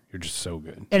good. You're just so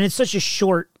good. And it's such a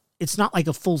short, it's not like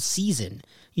a full season.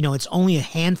 It's only a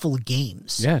handful of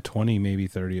games. Yeah, 20, maybe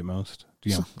 30 at most.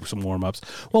 Some warm-ups.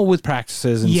 Well, with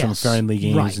practices and some friendly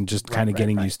games and just kind of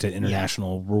getting used to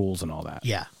international rules and all that.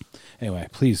 Yeah. Anyway,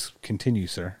 please continue,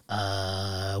 sir.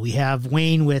 We have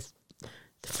Wayne with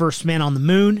the first man on the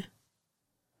moon.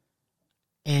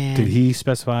 And did he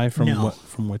specify from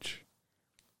which?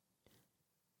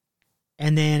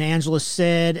 And then Angela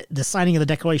said the signing of the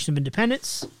Declaration of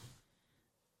Independence.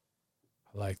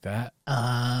 I like that.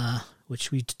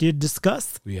 Which we did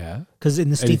discuss. Yeah. Because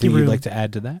in the stinky Anything room. you'd like to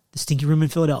add to that? The stinky room in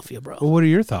Philadelphia, bro. Well, what are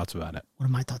your thoughts about it? What are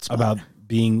my thoughts about it?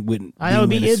 being witness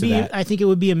I think it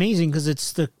would be amazing because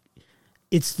it's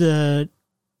the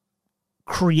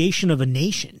creation of a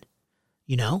nation,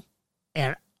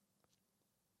 and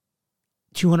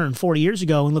 240 years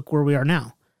ago, and look where we are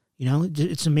now.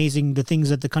 It's amazing the things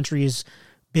that the country has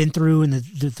been through and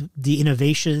the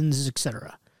innovations,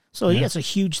 etc. So yeah, it's a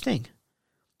huge thing.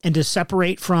 And to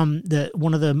separate from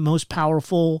one of the most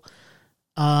powerful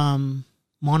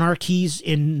monarchies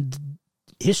in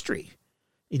history,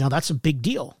 that's a big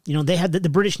deal. They had the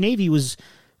British Navy was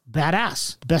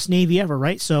badass, the best Navy ever,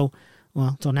 right? So, well,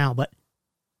 until now, but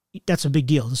that's a big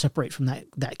deal to separate from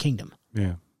that kingdom.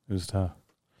 Yeah, it was tough.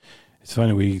 It's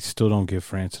funny, we still don't give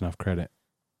France enough credit.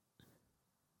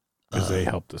 Because they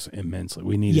helped us immensely.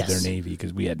 We needed their Navy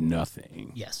because we had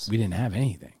nothing. Yes. We didn't have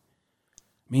anything.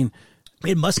 I mean, we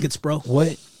had muskets, bro.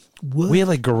 What? We had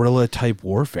like guerrilla type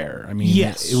warfare. I mean,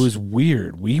 it was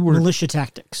weird. We were militia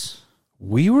tactics.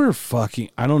 We were fucking.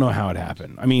 I don't know how it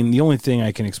happened. I mean, the only thing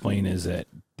I can explain is that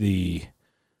the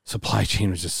supply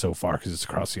chain was just so far because it's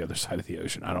across the other side of the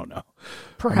ocean. I don't know.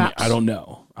 Perhaps. I don't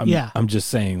know. I'm just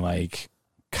saying, like,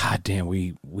 God damn,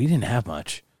 we didn't have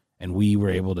much, and we were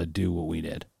able to do what we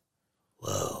did.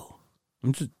 Whoa.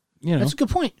 I'm just, that's a good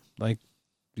point. Like,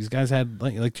 these guys had,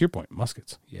 like to your point,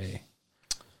 muskets. Yay.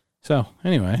 So,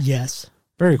 anyway. Yes.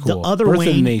 Very cool. The other Birth Wayne,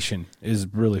 of the Nation is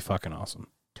really fucking awesome.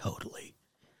 Totally.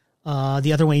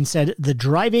 The other Wayne said, the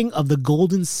driving of the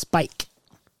Golden Spike.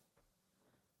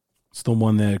 It's the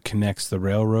one that connects the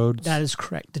railroads? That is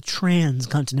correct. The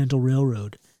Transcontinental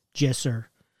Railroad. Yes, sir.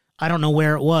 I don't know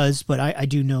where it was, but I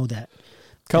do know that.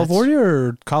 California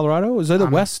or Colorado? Was it the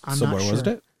west I'm somewhere, not sure.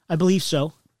 wasn't it? I believe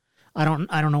so. I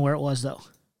don't know where it was, though.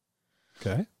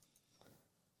 Okay.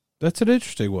 That's an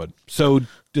interesting one. So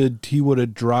did he would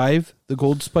have drive the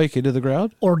gold spike into the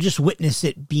ground? Or just witness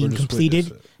it being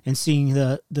completed and seeing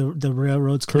the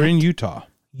railroads connect? We're in Utah.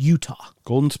 Utah.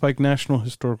 Golden Spike National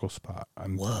Historical Spot.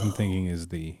 I'm thinking is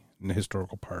the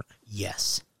historical park.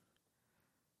 Yes.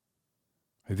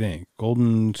 I think.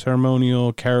 Golden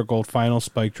Ceremonial Carat Gold Final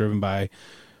Spike driven by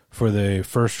for the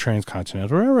first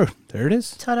transcontinental railroad. There it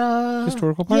is. Ta-da.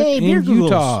 Historical park Yay, in beer Googles.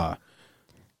 Utah.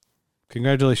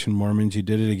 Congratulations, Mormons. You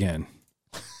did it again.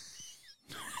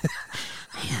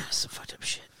 Yeah, some fucked up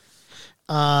shit.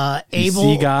 You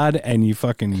see God and you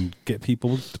fucking get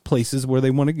people to places where they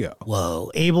want to go.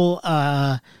 Whoa. Abel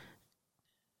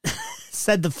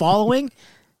said the following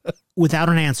without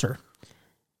an answer.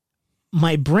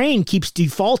 My brain keeps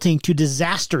defaulting to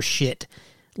disaster shit,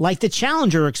 like the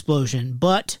Challenger explosion,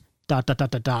 but ... I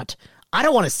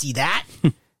don't want to see that.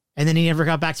 And then he never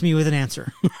got back to me with an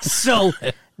answer. So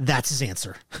that's his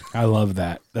answer. I love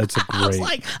that. That's a great. I was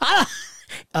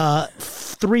like,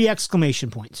 3 exclamation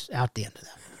points out the end of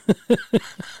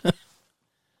that.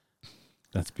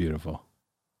 That's beautiful.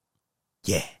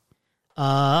 Yeah.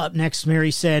 Up next,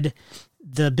 Mary said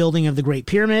the building of the Great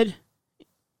Pyramid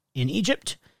in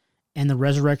Egypt and the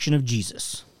resurrection of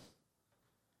Jesus.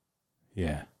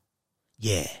 Yeah.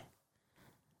 Yeah.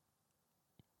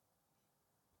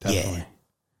 Definitely.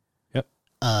 Yeah.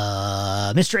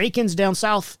 Mr. Akins down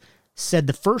south said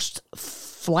the first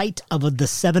flight of the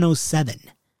 707.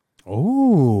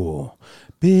 Oh,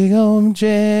 big old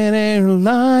jet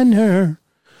airliner.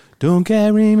 Don't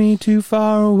carry me too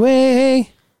far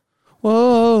away.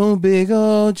 Whoa, big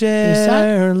old jet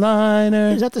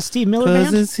airliner. Is that the Steve Miller Band?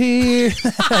 'Cause it's here.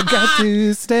 I got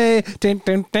to stay.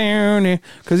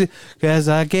 Cause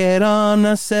I get on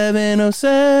the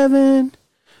 707.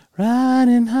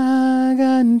 Riding high,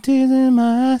 got tears in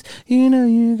my eyes. You know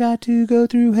you got to go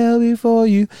through hell before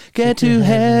you get to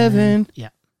heaven. Yeah.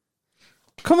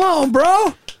 Come on,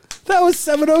 bro. That was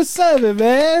 707,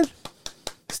 man.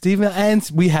 Steve,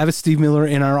 and we have a Steve Miller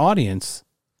in our audience.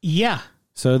 Yeah.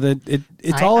 So that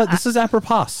it's all. This is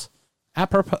apropos.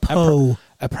 Apropos.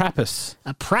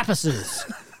 Approprises.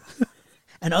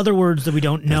 And other words that we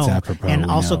don't know apropos, and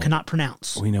we also know. cannot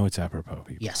pronounce. We know it's apropos,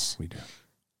 people. Yes. We do.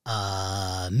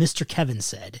 Mr. Kevin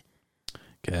said,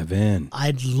 Kevin.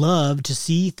 I'd love to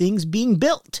see things being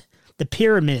built. The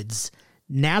pyramids,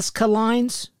 Nazca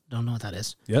lines. Don't know what that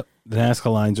is. Yep. The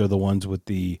Nazca lines are the ones with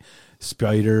the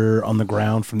spider on the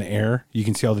ground from the air. You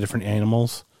can see all the different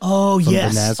animals. Oh,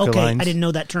 yes. The Nazca okay. lines. I didn't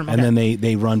know that term. And Okay. then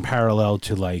they run parallel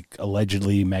to like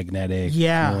allegedly magnetic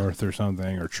north or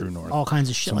something, or true north. All kinds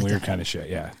of shit Some like weird that. kind of shit.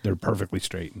 Yeah. They're perfectly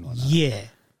straight and whatnot. Yeah.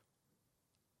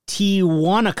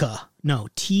 Tiwanaku.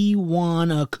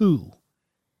 Tiwanaku.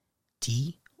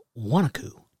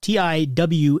 Tiwanaku.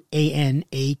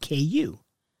 Tiwanaku.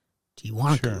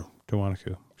 Sure.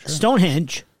 Tiwanaku. Sure.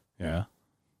 Stonehenge. Yeah.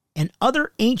 And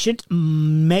other ancient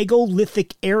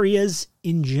megalithic areas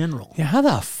in general. Yeah. How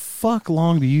the fuck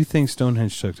long do you think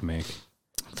Stonehenge took to make?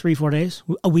 3-4 days.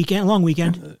 A weekend. A long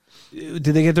weekend. Did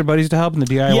they get their buddies to help in the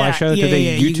DIY show? Did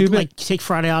they YouTube you, it? Like take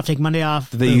Friday off, take Monday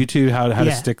off. Did they YouTube how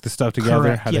to stick the stuff together?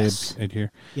 Correct, How yes. they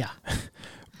adhere? Yeah.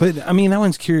 But I mean, that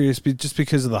one's curious, but just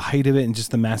because of the height of it and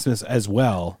just the massiveness as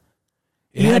well.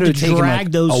 It You had to take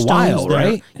drag those a stones while, there.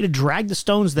 right? You had to drag the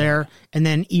stones there and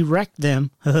then erect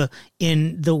them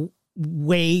in the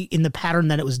way, in the pattern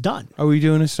that it was done. Are we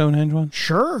doing a Stonehenge one?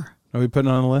 Sure. Are we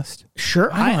putting it on the list? Sure.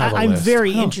 I don't have a I'm list.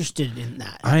 very interested in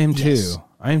that. I am Yes. too.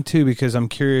 I am too, because I'm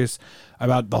curious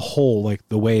about the whole, like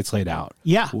the way it's laid out.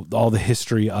 Yeah. All the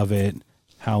history of it,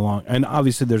 how long. And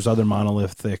obviously there's other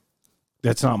monolithic,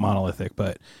 that's not monolithic,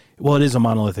 but, well, it is a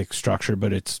monolithic structure,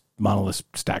 but it's monoliths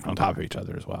stacked on top of each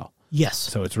other as well. Yes.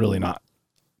 So it's really not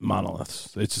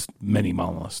monoliths. It's just many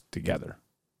monoliths together.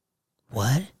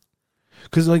 What?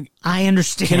 Because, like, I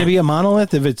understand. can it be a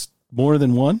monolith if it's more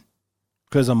than one?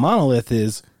 Because a monolith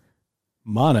is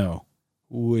mono,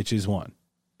 which is one.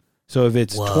 So if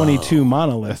it's 22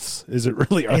 monoliths, is it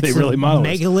really? Are they really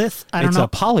monoliths? Megalith? I don't it's know. a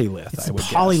polylith. It's I a would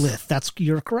polylith.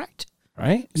 You're correct. guess.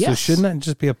 Right? So Yes. shouldn't that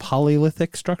just be a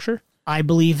polylithic structure? I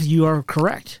believe you are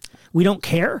correct. We don't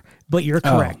care, but you're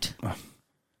correct.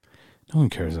 No one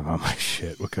cares about my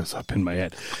shit. What goes up in my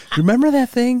head? Remember that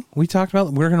thing we talked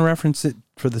about? We're going to reference it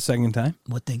for the second time.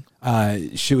 What thing?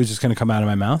 Shit was just going to come out of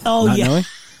my mouth. Oh, not yeah. knowing.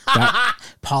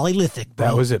 Polylithic, bro.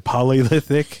 That was it.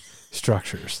 Polylithic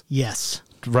structures. Yes.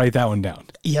 Write that one down.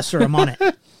 Yes, sir. I'm on it.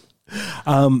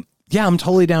 Yeah, I'm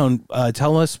totally down.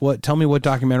 Tell me what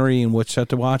documentary and what shit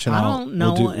to watch, and I don't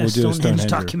know we'll do a Stonehenge Stonehenger.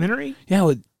 documentary.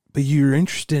 Yeah, but you're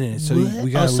interested in it, so What?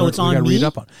 we got So it's on read me?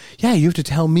 up on. Yeah, you have to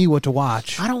tell me what to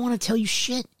watch. I don't want to tell you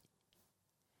shit.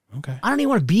 Okay. I don't even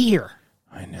want to be here.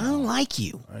 I know. I don't like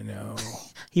you. I know.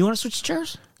 You want to switch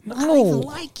chairs? No. I don't even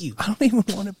like you. I don't even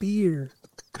want to be here.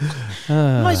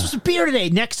 Am I supposed to be here today?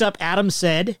 Next up, Adam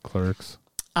said, Clerks.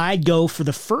 I'd go for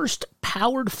the first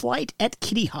powered flight at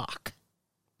Kitty Hawk.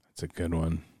 That's a good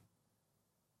one.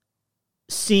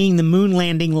 Seeing the moon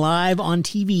landing live on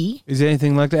TV. Is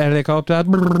anything like the helicopter?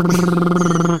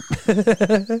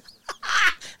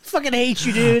 Fucking hate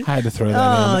you, dude. I had to throw that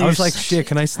in. I was like, shit,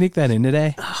 can I sneak that in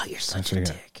today? Oh, you're such a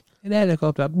dick. The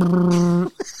helicopter. I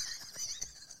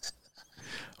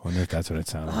wonder if that's what it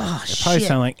sounded like. Oh, It probably shit.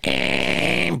 sounded like...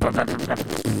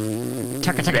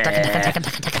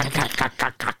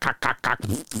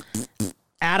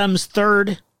 Adam's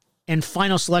third and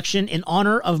final selection in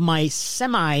honor of my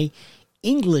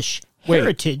semi-English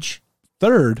heritage.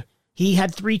 Third? He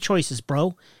had three choices,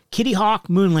 bro. Kitty Hawk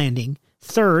moon landing.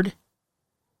 Third,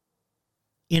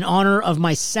 in honor of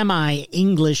my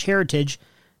semi-English heritage,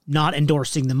 not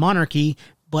endorsing the monarchy,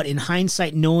 but in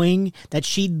hindsight knowing that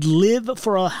she'd live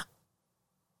for a...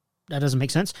 That doesn't make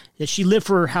sense. That she lived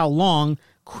for how long?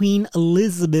 Queen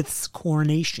Elizabeth's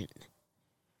coronation.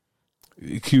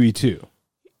 QE2.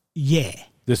 Yeah.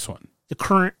 This one. The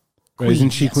current Or queen. isn't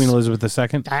she yes. Queen Elizabeth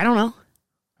II? I don't know.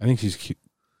 I think she's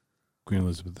Queen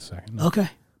Elizabeth II. No, Okay.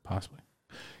 possibly.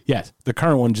 Yes, the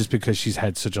current one just because she's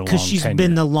had such a long Because she's tenure.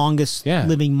 been the longest Yeah.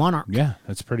 living monarch. Yeah,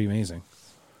 that's pretty amazing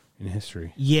in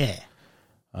history. Yeah.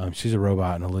 She's a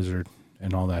robot and a lizard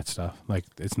and all that stuff. Like,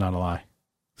 it's not a lie.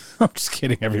 I'm just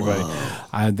kidding, everybody.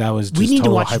 That was just We need to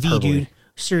total watch hyperbole. V, dude.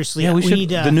 Seriously. Yeah, we should. need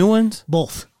The new ones?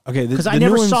 both. Okay. Because the I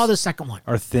never new saw ones the second one.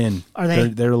 are thin. Are they?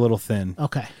 They're a little thin.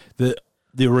 Okay. The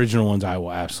original ones I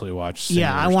will absolutely watch.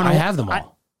 Yeah, I Singers. wanna- I have them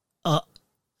all.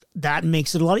 That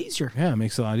makes it a lot easier. Yeah, it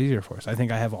makes it a lot easier for us. I think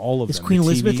I have all of Is them. Queen The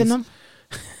Elizabeth in TVs. them?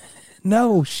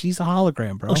 No, she's a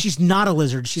hologram, bro. Oh, she's not a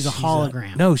lizard. She's a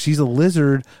hologram. No, she's a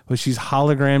lizard, but she's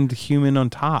hologrammed human on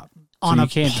top. On so a you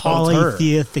can't tell it's her.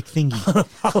 polytheistic thingy.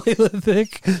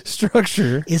 Polyolithic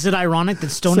structure. Is it ironic that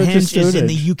Stonehenge is in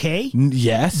the UK?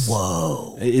 Yes.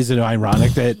 Whoa. Is it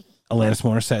ironic that Alanis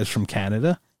Morissette is from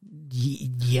Canada?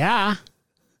 Yeah.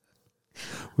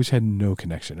 Which had no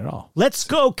connection at all. Let's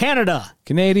go, Canada.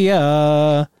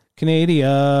 Canada.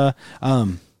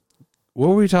 What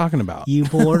were we talking about? You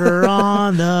border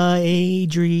on the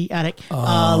Adriatic.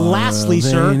 Lastly,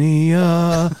 sir.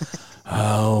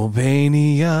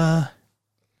 Albania.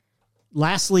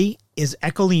 Lastly is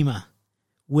Ecolima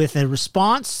with a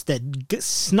response that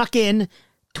snuck in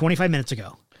 25 minutes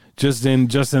ago. Just in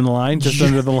the line, just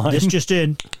under the line. This just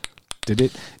in. Did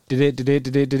it.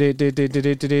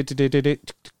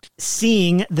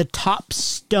 Seeing the top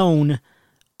stone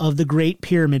of the Great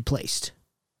Pyramid placed.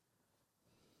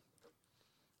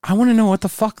 I want to know what the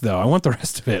fuck, though. I want the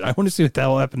rest of it. I want to see what the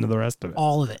hell happened to the rest of it.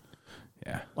 All of it.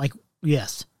 Yeah. Like,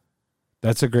 yes.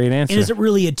 That's a great answer. And is it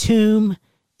really a tomb?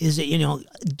 Is it,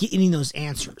 getting those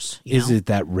answers? Is it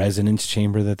that resonance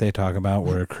chamber that they talk about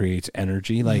where it creates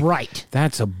energy? Like, right.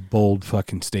 That's a bold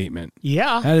fucking statement.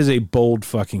 Yeah. That is a bold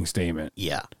fucking statement.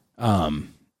 Yeah.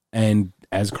 And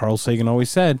as Carl Sagan always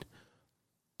said,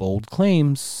 bold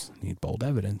claims need bold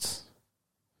evidence.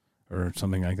 Or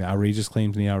something like that. Outrageous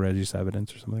claims need outrageous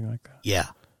evidence or something like that. Yeah.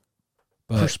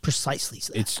 But precisely.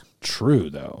 So. it's true,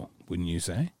 though, wouldn't you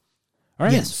say? All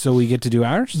right. Yes. So we get to do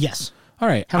ours? Yes. All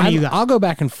right. How many you got? I'll go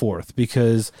back and forth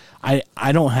because I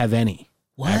don't have any.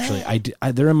 What? Actually,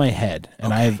 they're in my head,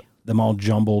 and I have them all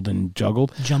jumbled and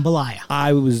juggled. Jambalaya.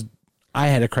 I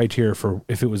had a criteria for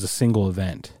if it was a single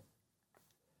event.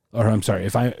 Or I'm sorry,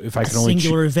 if I could only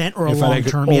singular event or a if long I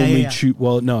could term. only Yeah. choose,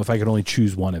 well, no, if I could only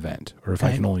choose one event, or if I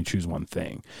Okay. can only choose one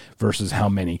thing, versus how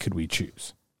many could we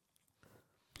choose?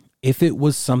 If it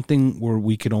was something where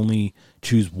we could only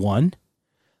choose one,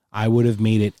 I would have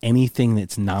made it anything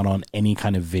that's not on any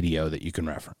kind of video that you can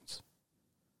reference.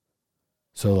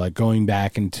 So, like going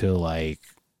back into like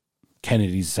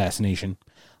Kennedy's assassination.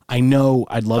 I know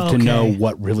I'd love to know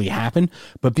what really happened,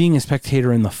 but being a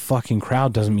spectator in the fucking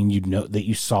crowd doesn't mean you know that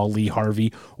you saw Lee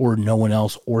Harvey or no one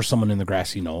else or someone in the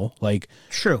grassy knoll. Like,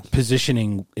 True.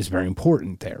 positioning is very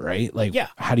important there, right? Like, Yeah.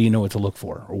 how do you know what to look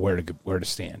for or where to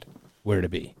stand, where to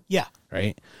be, Yeah.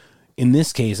 right? In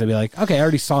this case, I'd be like, okay, I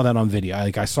already saw that on video.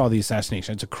 I saw the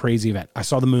assassination. It's a crazy event. I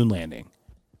saw the moon landing.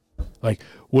 Like,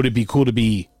 would it be cool to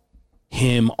be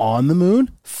him on the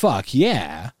moon? Fuck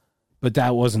yeah. But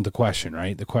that wasn't the question,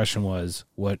 right? The question was,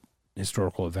 what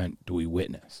historical event do we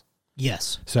witness?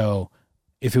 Yes. So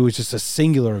if it was just a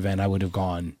singular event, I would have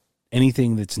gone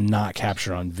anything that's not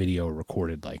captured on video or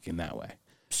recorded like in that way.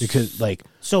 Because like...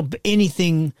 So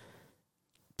anything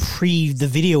pre the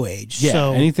video age. Yeah,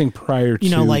 so, anything prior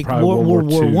to... like probably World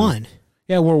War II. One.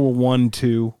 Yeah, World War I,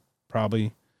 II,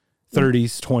 probably.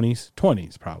 30s,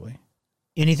 20s probably.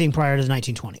 Anything prior to the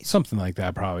 1920s. Something like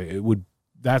that probably. It would.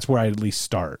 That's where I'd at least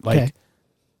start. Like, Okay.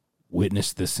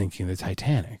 witness the sinking of the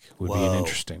Titanic would be an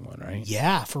interesting one, right?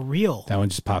 Yeah, for real. That one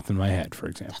just popped in my head, for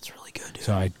example. That's really good, dude.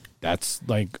 So that's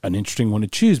like an interesting one to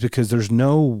choose because there's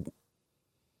no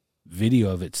video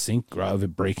of it sink or of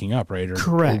it breaking up, right?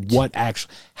 Correct. Or what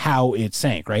actually, how it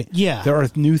sank, right? Yeah. There are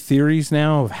new theories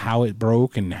now of how it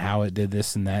broke and how it did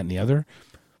this and that and the other.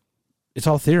 It's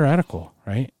all theoretical,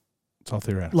 right? It's all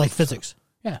theoretical. Like physics.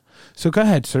 Yeah. So go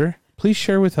ahead, sir. Please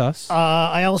share with us.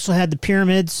 I also had the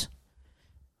pyramids.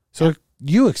 So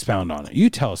you expound on it. You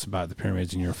tell us about the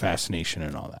pyramids and your fascination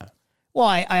and all that. Well,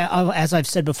 I as I've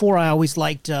said before, I always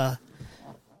liked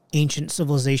ancient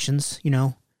civilizations,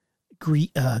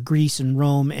 Greece and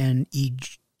Rome and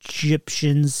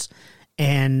Egyptians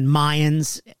and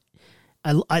Mayans.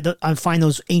 I find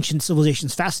those ancient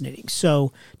civilizations fascinating.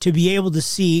 So to be able to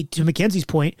see, to Mackenzie's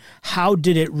point, how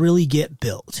did it really get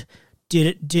built?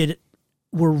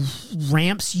 Were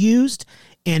ramps used?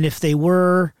 And if they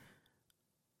were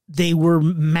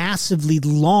massively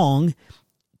long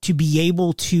to be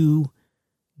able to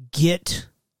get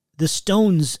the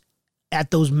stones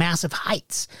at those massive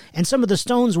heights. And some of the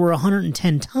stones were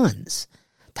 110 tons.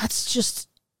 That's just,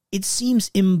 it seems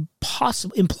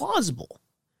implausible.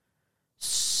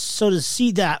 So to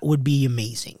see that would be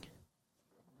amazing.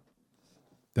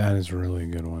 That is a really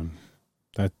good one.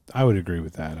 That I would agree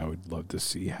with that. I would love to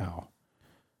see how.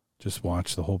 Just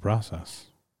watch the whole process.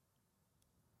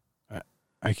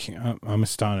 I can't. I'm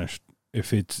astonished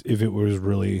if it was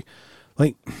really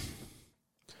like.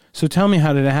 So tell me,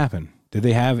 how did it happen? Did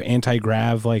they have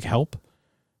anti-grav like help?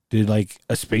 Did like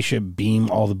a spaceship beam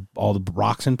all the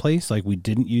rocks in place? Like we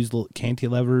didn't use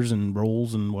cantilevers and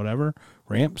rolls and whatever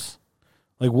ramps.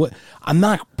 Like what? I'm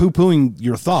not poo-pooing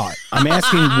your thought. I'm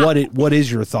asking what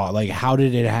is your thought? Like how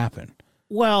did it happen?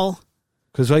 Well,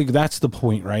 because like that's the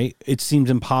point, right? It seems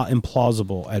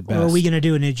implausible at best. Or are we going to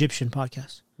do an Egyptian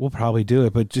podcast? We'll probably do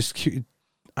it, but just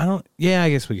I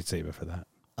guess we could save it for that.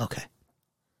 Okay.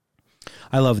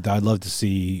 I love it. I'd love to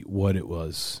see what it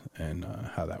was and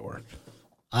how that worked.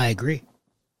 I agree.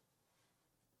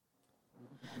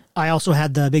 I also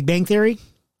had the Big Bang Theory.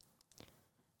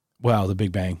 Wow, the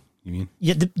Big Bang, you mean?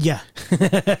 Yeah,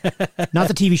 not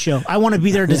the TV show. I want to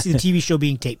be there to see the TV show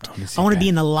being taped. I want to be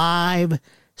in the live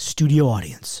studio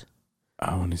audience.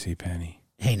 I want to see Penny.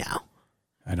 Hey, now.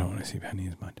 I don't want to see Penny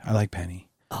as much. I like Penny.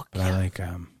 Okay. But I like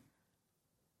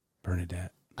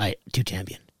Bernadette.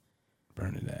 Two-Tambian.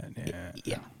 Bernadette,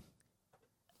 yeah.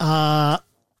 Yeah.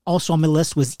 Also on my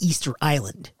list was Easter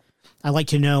Island. I'd like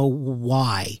to know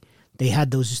why they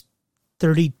had those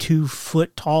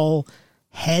 32-foot tall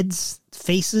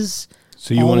faces.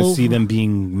 So you want to see them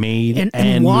being made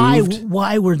and why? Moved?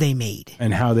 Why were they made?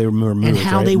 And how they were moved? And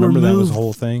how right? they Remember were moved? That was the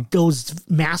whole thing. Those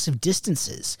massive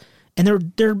distances, and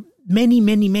they're many,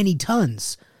 many, many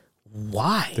tons.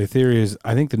 Why? The theory is,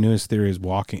 I think the newest theory is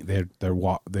walking. They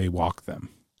walk them.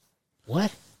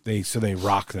 What? They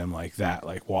rock them like that,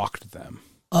 like walked them.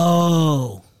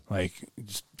 Oh, like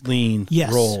just lean,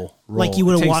 yes. roll. Like you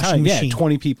would a washing machine. Yeah,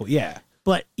 20 people. Yeah.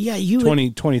 But yeah,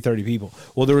 20, 30 people.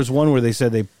 Well, there was one where they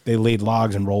said they laid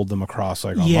logs and rolled them across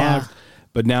like on logs.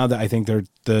 But now that I think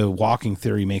the walking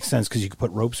theory makes sense because you could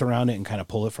put ropes around it and kind of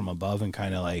pull it from above and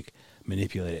kind of like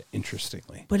manipulate it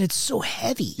interestingly. But it's so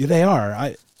heavy. Yeah, they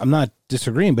are. I'm not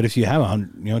disagreeing, but if you have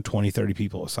 100, 20, 30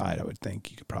 people aside, I would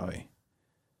think you could probably.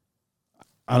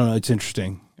 I don't know. It's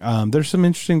interesting. There's some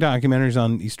interesting documentaries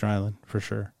on Easter Island for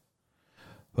sure.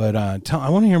 But I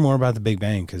want to hear more about the Big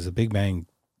Bang because the Big Bang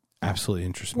absolutely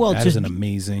interesting. Well, that is an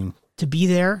amazing to be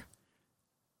there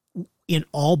in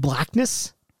all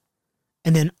blackness,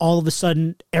 and then all of a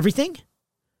sudden everything,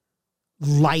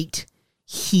 light,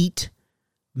 heat,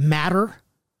 matter.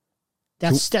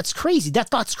 That's crazy. That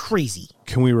thought's crazy.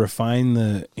 Can we refine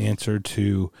the answer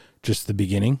to just the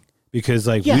beginning? Because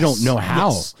we don't know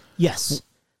how. Yes.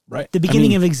 Right. The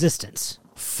beginning of existence.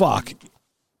 Fuck.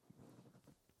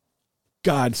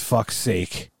 God's fuck's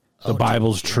sake. The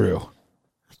Bible's true.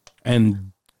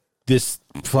 And this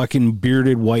fucking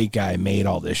bearded white guy made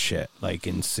all this shit in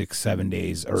 6-7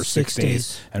 days or 6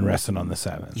 days and rested on the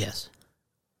 7th. Yes.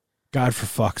 God, for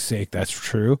fuck's sake, that's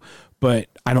true. But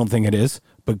I don't think it is.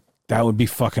 But that would be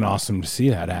fucking awesome to see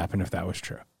that happen if that was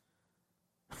true.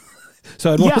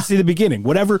 So I'd want to see the beginning,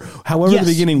 however the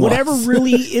beginning was. Whatever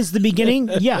really is the beginning,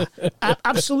 yeah,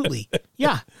 absolutely.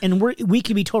 Yeah, and we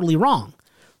could be totally wrong,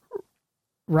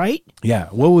 right? Yeah,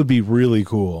 what would be really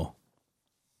cool,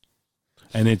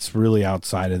 and it's really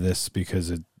outside of this because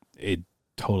it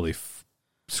totally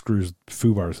screws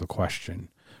FUBAR's the question.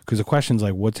 because the question's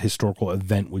like, what historical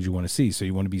event would you want to see? So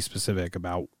you want to be specific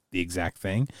about the exact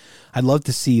thing. I'd love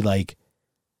to see like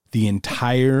the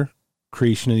entire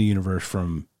creation of the universe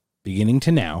from beginning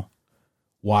to now,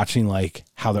 watching like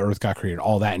how the earth got created,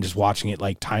 all that, and just watching it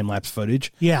like time-lapse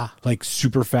footage. Yeah. Like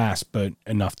super fast, but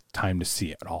enough time to see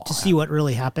it all. To see what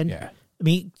really happened. Yeah. I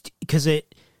mean, because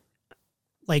it,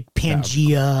 like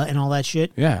Pangea and all that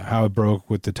shit. Yeah, how it broke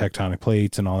with the tectonic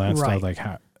plates and all that Right. stuff, like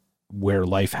how, where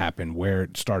life happened, where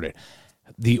it started.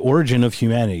 The origin of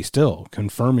humanity, still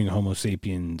confirming Homo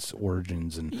sapiens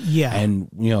origins, and Yeah. and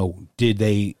did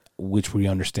they, which we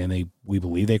understand, we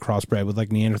believe they crossbred with like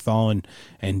Neanderthal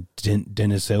and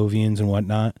Denisovians and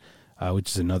whatnot,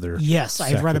 which is another. Yes,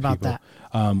 I've sect read of about people.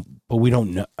 that. But we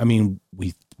don't know. I mean,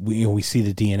 we see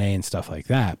the DNA and stuff like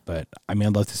that, but I mean,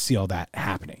 I'd love to see all that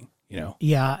happening.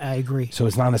 Yeah, I agree. So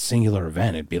it's not a singular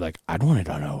event. It'd be like, I'd want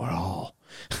to know it all.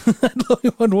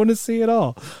 I'd want to see it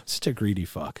all. Such a greedy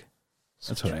fuck.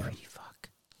 That's what I am. Fuck.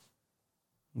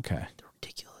 Okay. They're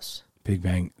ridiculous. Big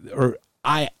Bang.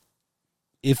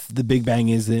 If the Big Bang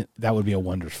isn't, that would be a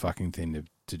wondrous fucking thing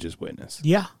to just witness.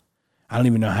 Yeah. I don't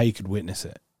even know how you could witness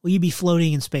it. Well, you'd be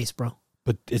floating in space, bro.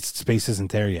 But space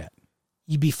isn't there yet.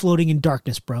 You'd be floating in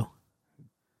darkness, bro.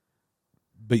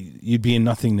 But you'd be in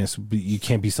nothingness, but you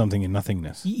can't be something in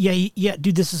nothingness. Yeah,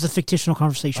 dude, this is a fictional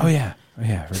conversation. Oh, yeah.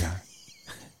 I forgot.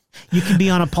 You can be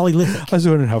on a polylithic. I was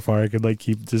wondering how far I could like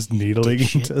keep just needling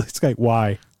into this guy.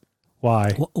 Why?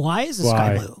 Why is the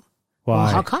sky blue? Why? Well,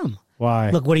 how come?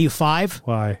 Why? Look, what are you, 5?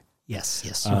 Why? Yes,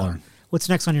 you are. What's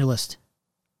next on your list?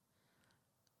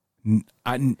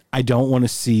 I don't want to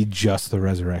see just the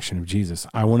resurrection of Jesus.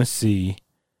 I want to see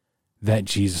that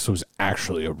Jesus was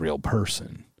actually a real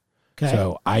person. Okay.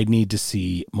 So I need to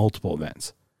see multiple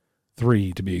events.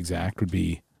 3 to be exact would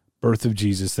be birth of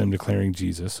Jesus, them declaring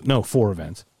Jesus. No, 4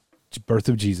 events. Birth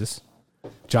of Jesus,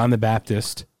 John the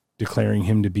Baptist declaring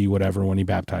him to be whatever when he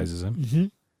baptizes him. Mm-hmm.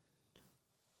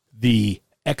 The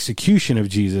execution of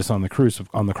Jesus on the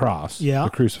cross, yeah, the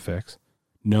crucifix.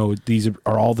 No, these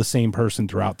are all the same person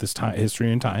throughout this time,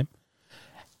 history and time.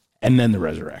 And then the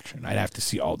resurrection. I'd have to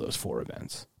see all those 4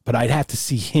 events. But I'd have to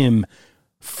see him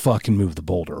fucking move the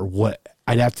boulder, or what.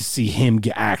 I'd have to see him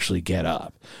actually get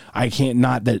up. I can't,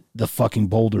 not that the fucking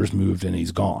boulder's moved and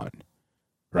he's gone.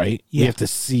 Right? Yeah. You have to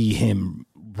see him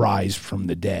rise from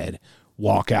the dead,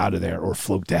 walk out of there, or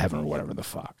float to heaven, or whatever the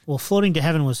fuck. Well, floating to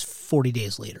heaven was 40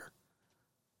 days later.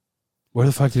 Where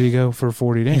the fuck did he go for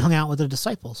 40 days? He hung out with the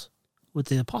disciples, with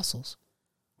the apostles.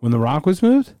 When the rock was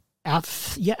moved?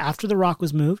 After the rock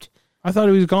was moved. I thought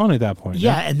he was gone at that point.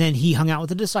 Yeah, and then he hung out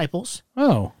with the disciples.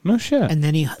 Oh, no shit. And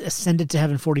then he ascended to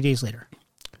heaven 40 days later.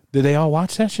 Did they all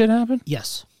watch that shit happen?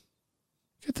 Yes.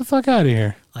 Get the fuck out of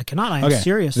here. I cannot. I'm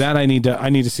serious. That I need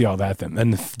to see all that then.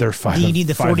 Then there's 5. You need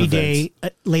the 40-day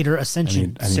later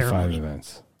ascension I need ceremony. 5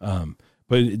 events.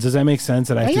 But does that make sense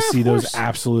that I have to see those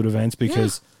absolute events?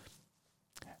 Because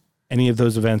any of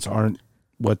those events aren't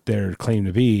what they're claimed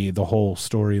to be. The whole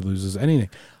story loses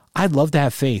anything. I'd love to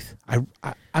have faith.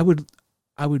 I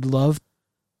would love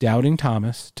doubting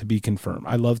Thomas to be confirmed.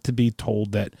 I love to be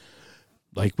told that,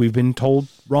 like we've been told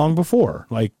wrong before.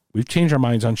 Like we've changed our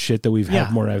minds on shit that we've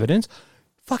had more evidence.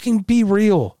 Fucking be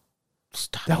real.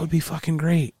 Stop that it. would be fucking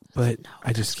great. But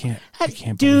I just can't. I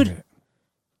can't dude, believe it.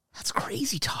 That's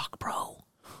crazy talk, bro.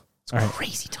 It's all right.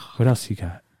 Crazy talk. What else you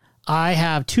got? I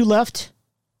have 2 left.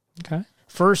 Okay.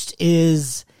 First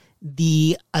is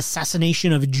the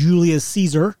assassination of Julius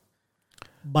Caesar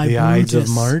by the Brutus. Ides of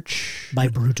March. By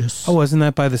Brutus. Oh, wasn't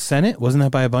that by the Senate? Wasn't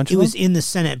that by a bunch of them? It was in the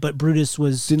Senate, but Brutus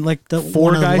was... Didn't like the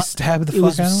 4 guys stab the fuck out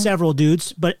of him? It was several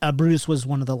dudes, but Brutus was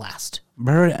one of the last.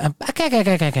 Brutus?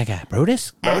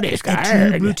 Brutus?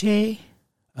 Brute?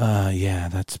 Yeah,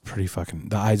 that's pretty fucking...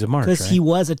 The Ides of March, Because right? he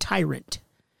was a tyrant,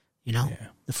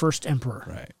 the first emperor.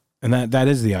 Right. And that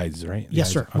is the Ides, right? The yes,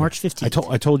 Ides. sir. Okay. March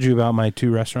 15th. I told you about my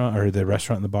 2 restaurant, or the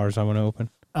restaurant and the bars I want to open.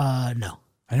 No.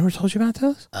 I never told you about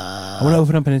those? I want to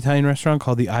open up an Italian restaurant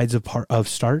called the Ides of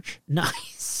Starch.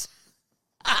 Nice.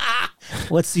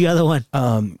 What's the other one?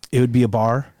 It would be a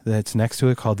bar that's next to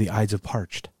it called the Ides of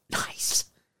Parched. Nice.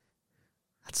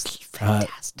 That's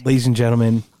fantastic. Ladies and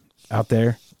gentlemen out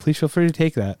there, please feel free to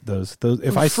take those.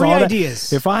 If I free saw ideas.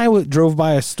 That, if I drove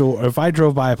by a store, or if I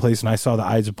drove by a place and I saw the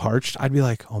Ides of Parched, I'd be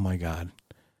like, oh my God,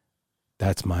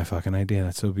 that's my fucking idea.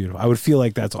 That's so beautiful. I would feel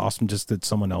like that's awesome just that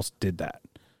someone else did that,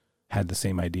 had the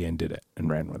same idea and did it and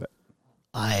ran with it.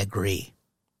 I agree.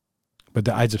 But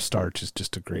the Ides of Starch is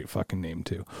just a great fucking name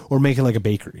too. Or make it like a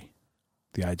bakery.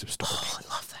 The Ides of Starch. Oh,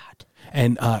 I love that.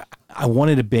 And I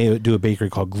wanted to do a bakery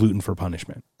called Gluten for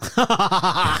Punishment.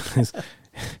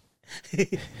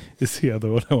 Is the other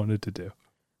one I wanted to do.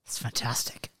 It's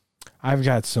fantastic. I've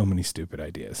got so many stupid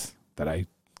ideas that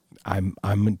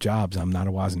I'm Jobs. I'm not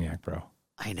a Wozniak, bro.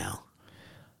 I know.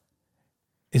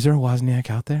 Is there a Wozniak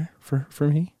out there for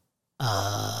me?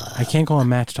 I can't go on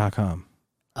Match.com.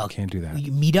 I can't do that.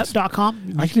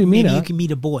 Meetup.com? I can do Maybe Meetup. you can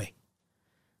meet a boy.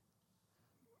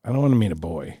 I don't want to meet a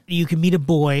boy. You can meet a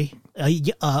boy. A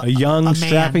young, man.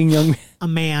 strapping young. A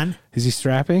man. Is he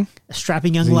strapping? A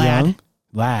strapping young Is he lad. young?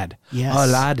 Lad. Yes. Oh,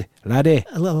 laddie.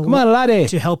 little- Come on, laddie.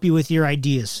 To help you with your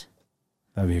ideas.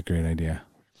 That'd be a great idea.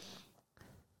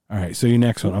 All right, so your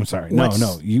next one. I'm sorry. No,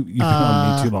 you've been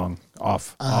on me too long.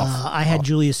 Off. I had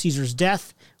Julius Caesar's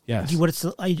death. Yes.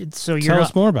 So you're. Tell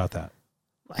us more about that.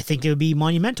 I think it would be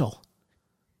monumental.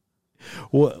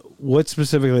 What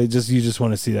specifically? You just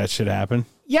want to see that shit happen?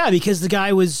 Yeah, because the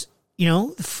guy was,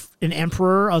 an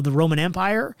emperor of the Roman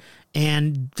Empire,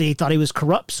 and they thought he was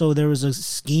corrupt, so there was a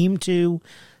scheme to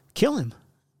kill him.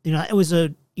 It was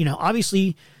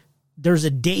obviously there's a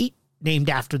date named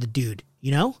after the dude,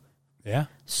 Yeah.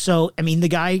 So, the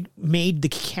guy made the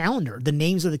calendar. The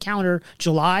names of the calendar,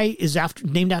 July is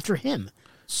named after him.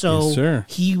 So Yes, sir.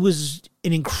 he was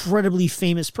an incredibly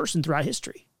famous person throughout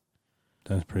history.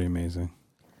 That's pretty amazing.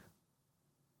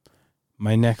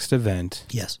 My next event,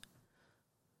 Yes.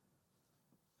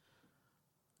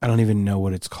 I don't even know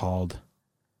what it's called,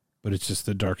 but it's just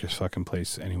the darkest fucking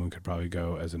place anyone could probably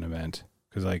go as an event.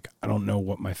 Because, I don't know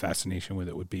what my fascination with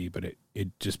it would be, but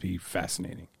it'd just be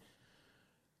fascinating.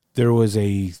 There was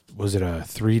was it a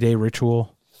 3-day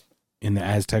ritual in the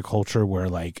Aztec culture where,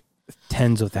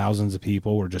 tens of thousands of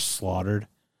people were just slaughtered?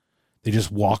 They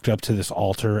just walked up to this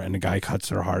altar and the guy cuts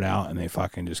their heart out and they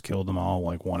fucking just killed them all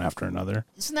one after another.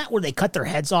 Isn't that where they cut their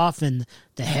heads off and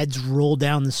the heads roll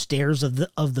down the stairs of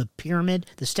the pyramid,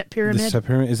 the step pyramid? The step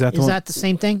pyramid, is that the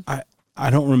same thing? I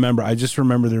don't remember. I just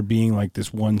remember there being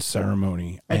this one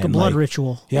ceremony. Like a blood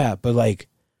ritual. Yeah, but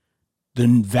the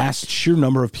vast sheer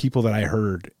number of people that I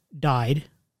heard Died.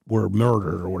 were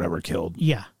murdered or whatever, killed.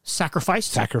 Yeah.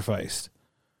 Sacrificed.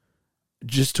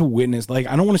 Just to witness, I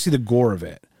don't want to see the gore of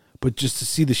it, but just to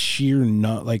see the sheer,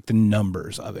 the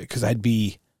numbers of it. Because I'd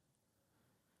be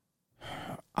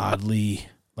oddly,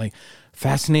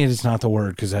 fascinated is not the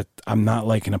word, because I'm not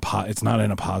it's not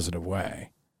in a positive way.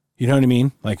 You know what I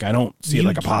mean? I don't see it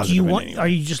like a positive. Are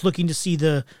you just looking to see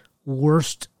the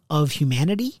worst of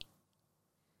humanity?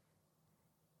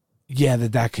 Yeah,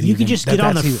 that could. You could just get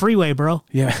on the freeway, bro.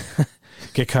 Yeah,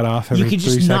 get cut off every 3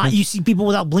 seconds. You see people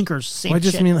without blinkers. Same I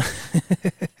just shit. mean,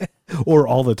 or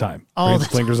all the time.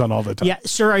 Blinkers on all the time. Yeah,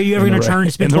 sir. Are you ever going to turn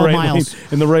and spend 12 miles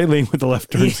in the right lane with the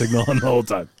left turn signal on the whole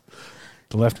time?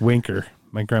 The left winker.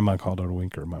 My grandma called it a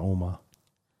winker. My oma.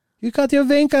 You got your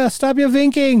vinker. Stop your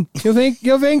vinking.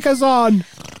 Your vinker's on.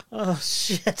 Oh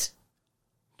shit.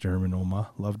 German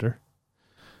oma, loved her.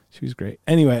 She was great.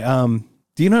 Anyway,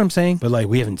 do you know what I'm saying? But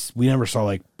we never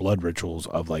saw blood rituals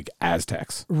of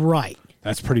Aztecs. Right.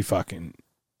 That's pretty fucking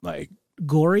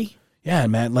gory. Yeah,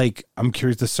 man. I'm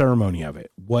curious the ceremony of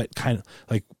it. What kind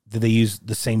of did they use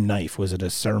the same knife? Was it a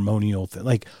ceremonial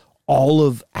thing? All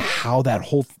of how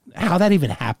that even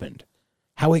happened,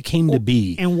 how it came to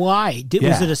be, and why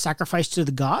was it a sacrifice to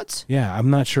the gods? Yeah, I'm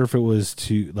not sure if it was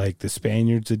to the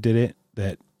Spaniards that did it,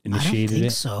 that initiated I don't think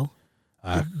it. So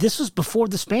this was before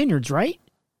the Spaniards, right?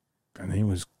 I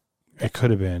think it could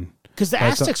have been. Because the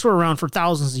Aztecs were around for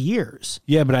thousands of years.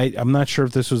 Yeah, but I'm not sure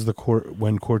if this was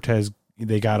when Cortez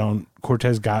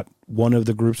got one of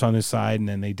the groups on his side, and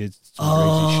then they did some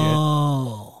crazy shit.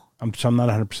 Oh, I'm not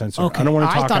 100% certain. Okay. I don't want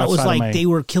to talk. I thought it was they they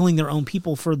were killing their own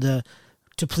people to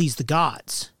please the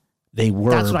gods. They were.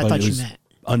 That's what I thought you meant.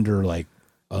 Under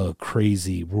a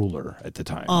crazy ruler at the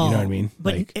time. You know what I mean?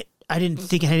 But I didn't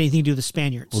think it had anything to do with the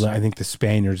Spaniards. Well, I think the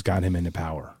Spaniards got him into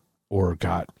power, or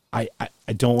got. I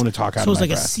don't want to talk out of my So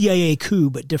it's breath. a CIA coup,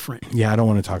 but different. Yeah, I don't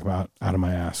want to talk about out of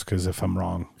my ass, because if I'm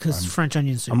wrong, because French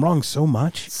onion soup. I'm wrong so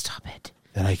much. Stop it.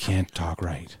 That I can't talk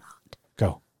right.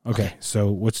 Go. Okay.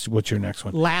 So what's your next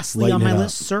one? Lastly on my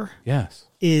list, sir, yes,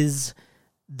 is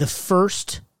the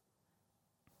first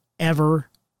ever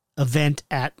event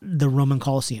at the Roman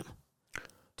Colosseum.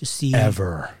 To see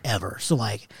ever. So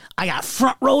I got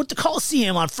front row at the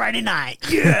Coliseum on Friday night.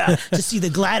 Yeah, to see the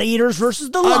gladiators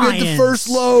versus the lions. I get the first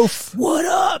loaf. What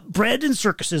up, bread and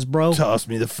circuses, bro? Toss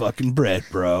me the fucking bread,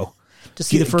 bro. To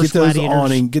see the first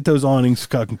gladiators. Get those awnings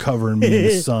fucking covering me in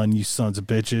the sun, you sons of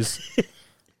bitches.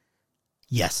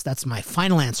 Yes, that's my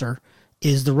final answer.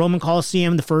 Is the Roman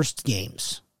Colosseum the first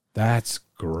games? That's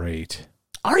great.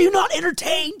 Are you not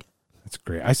entertained? That's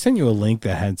great. I sent you a link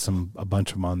that had a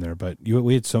bunch of them on there, but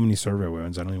we had so many survey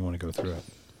ones, I don't even want to go through it.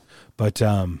 But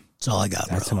that's all I got.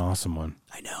 That's an awesome one.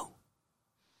 I know.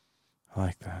 I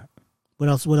like that. What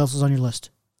else is on your list?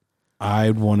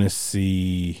 I'd want to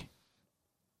see.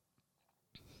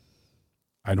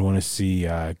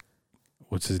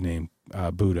 What's his name?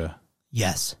 Buddha.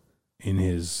 Yes. In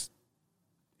his,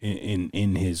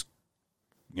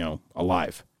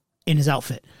 alive. In his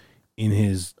outfit. In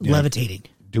his levitating.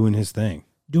 Doing his thing.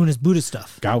 Doing his Buddha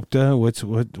stuff. Gaupta.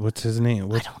 What's his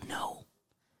name? I don't know.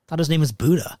 Thought his name was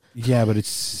Buddha. Yeah, but it's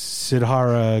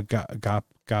Siddhara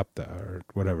Gupta or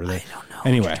whatever. I don't know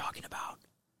anyway, what you're talking about.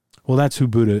 Well, that's who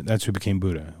became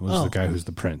Buddha. Was the guy who's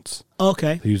the prince.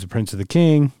 Okay. He was the prince of the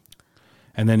king,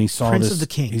 and then he saw Prince of the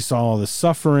king. He saw all the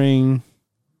suffering,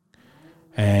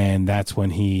 and that's when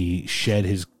he shed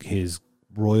his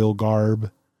royal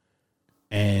garb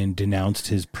and denounced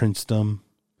his princedom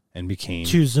and became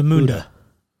to Zamunda. Buddha.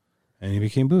 And he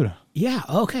became Buddha. Yeah,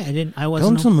 okay. I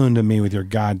wasn't. Don't Zamunda me with your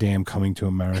goddamn coming to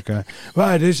America.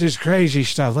 Well, this is crazy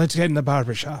stuff. Let's get in the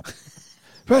barbershop.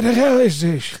 What the hell is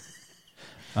this?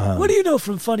 What do you know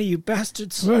from Funny, you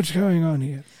bastards? What's going on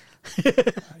here?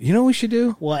 You know what we should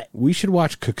do? What? We should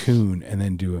watch Cocoon and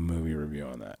then do a movie review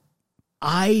on that.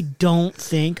 I don't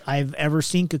think I've ever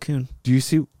seen Cocoon. Do you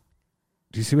see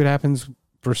what happens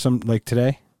for some, like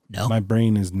today? No. My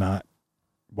brain is not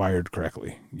wired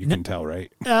correctly. You can tell,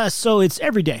 right? So it's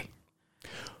every day.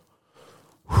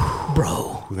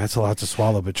 Bro. That's a lot to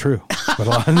swallow, but true.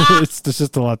 But it's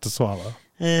just a lot to swallow.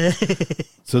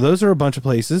 So those are a bunch of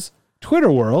places.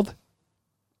 Twitter world,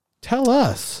 tell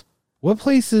us what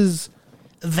places,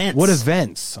 events. What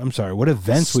events? I'm sorry, what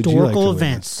events would you like to Historical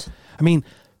witness? events. I mean,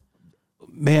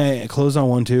 may I close on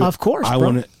one too? Of course, I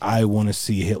want to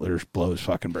see Hitler blow his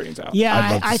fucking brains out.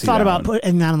 Yeah, I thought about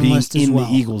putting that on the list as well.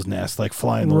 In the eagle's nest, like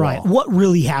flying the wall. What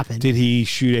really happened? Did he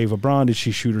shoot Ava Braun? Did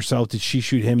she shoot herself? Did she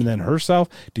shoot him and then herself?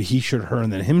 Did he shoot her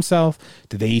and then himself?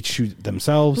 Did they each shoot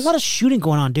themselves? There's a lot of shooting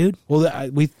going on, dude. Well,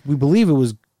 we believe it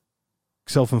was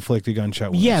self-inflicted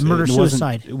gunshot wounds. Yeah,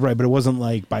 murder-suicide. Right, but it wasn't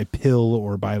like by pill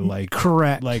or by like...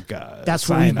 Correct. Like that's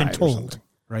what we've been told.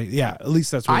 Right? Yeah, at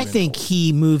least that's what I think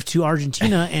he moved to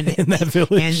Argentina and in that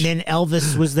village. And then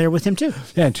Elvis was there with him too.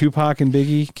 Yeah, Tupac and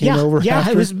Biggie came over Yeah,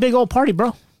 after. it was a big old party,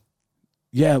 bro.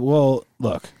 Yeah, well,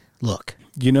 look.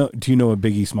 Do you know what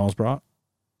Biggie Smalls brought?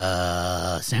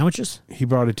 Sandwiches? He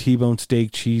brought a T-bone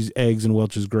steak, cheese, eggs, and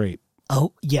Welch's grape.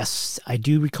 Oh, yes. I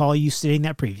do recall you stating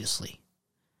that previously.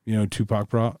 You know what Tupac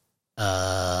brought?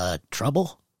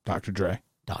 Trouble? Dr. Dre.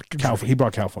 Dr. Dre. He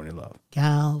brought California Love.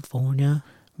 California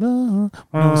knows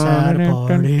how to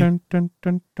party.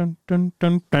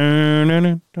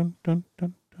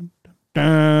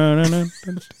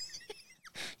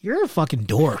 You're a fucking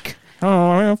dork.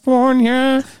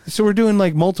 California. So we're doing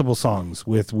like multiple songs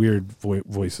with weird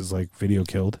voices, like Video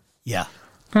Killed. Yeah.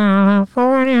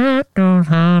 California knows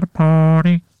how to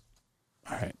party.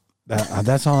 All right.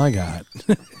 That's all I got.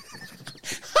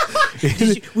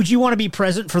 Would you want to be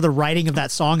present for the writing of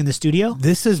that song in the studio?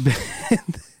 This has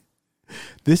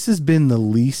been the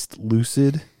least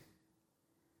lucid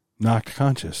Knocked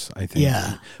Conscious, I think.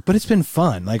 Yeah. But it's been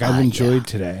fun. Like I've enjoyed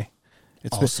today.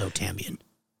 It's also Tambien.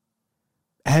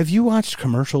 Have you watched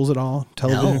commercials at all?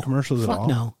 Television commercials at all?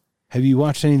 No. Have you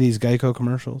watched any of these Geico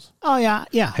commercials? Oh, yeah.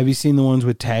 Yeah. Have you seen the ones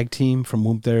with Tag Team from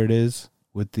Whoop There It Is?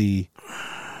 With the...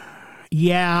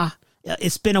 Yeah.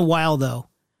 It's been a while, though.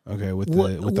 Okay, with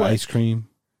the ice cream?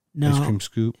 No. Ice cream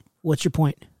scoop? What's your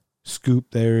point?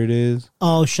 Scoop, there it is.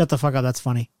 Oh, shut the fuck up. That's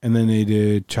funny. And then they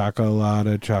did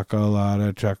chocolata,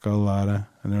 chocolata, chocolata.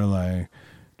 And they're like,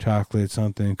 chocolate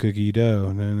something, cookie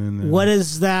dough. What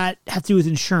does that have to do with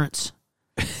insurance?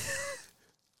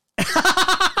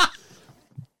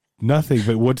 Nothing,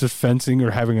 but what's does fencing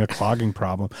or having a clogging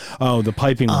problem? Oh, the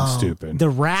piping one's stupid. The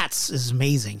rats is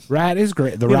amazing. Rat is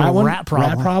great. The We have rat a one, rat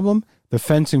problem. the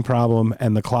fencing problem,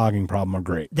 and the clogging problem are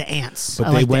great. The ants. But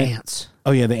I like the ants.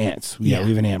 Oh yeah, the ants. Yeah, we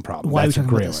have an ant problem. Why That's are a we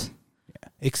talking great about this? one.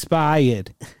 Yeah.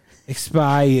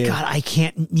 Expired. God, I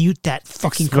can't mute that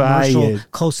fucking commercial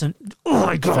close and oh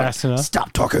my God. Fast enough.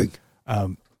 Stop talking.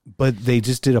 But they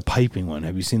just did a piping one.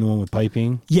 Have you seen the one with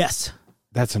piping? Yes.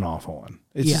 That's an awful one.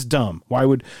 It's just dumb. Why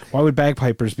would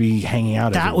bagpipers be hanging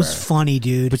out That everywhere? was funny,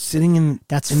 dude. But sitting in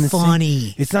That's in the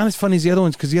funny. it's not as funny as the other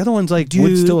ones because the other ones like Dude,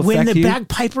 would still affect when the you.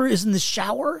 bagpiper is in the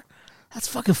shower, that's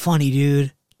fucking funny,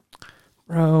 dude.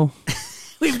 Bro,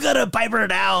 We've got to piper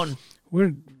down.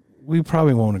 we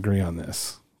probably won't agree on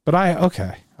this. But I'll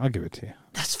give it to you.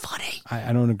 That's funny.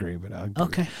 I don't agree, but I'll give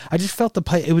Okay. it. I just felt the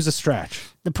pipe. It was a stretch.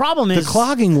 The problem The is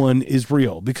clogging one is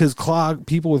real because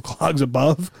people with clogs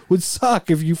above would suck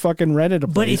if you fucking rented a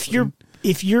place. But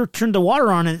if you're turned the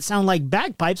water on and it sounded like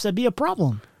bagpipes, that'd be a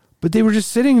problem. But they were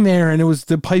just sitting there and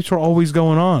the pipes were always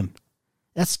going on.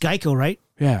 That's Geico, right?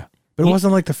 Yeah. But it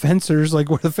wasn't like the fencers, like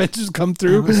where the fences come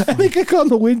through and they kick on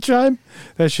the wind chime.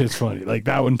 That shit's funny. Like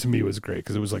that one to me was great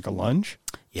because it was like a lunge.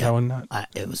 Yeah. That one not.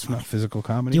 It was funny. Not physical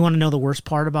comedy. Do you want to know the worst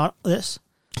part about this?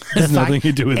 Has nothing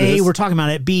to do with A, this. we're talking about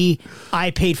it. B,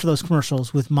 I paid for those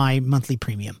commercials with my monthly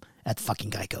premium at fucking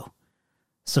Geico.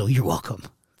 So you're welcome.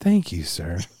 Thank you,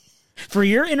 sir. For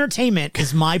your entertainment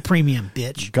is my premium,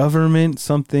 bitch. Government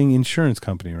something insurance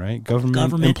company, right?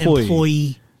 Government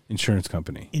employee insurance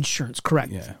company. Insurance,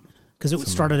 correct. Yeah. Because it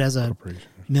started as a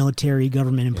military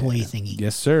government employee thingy.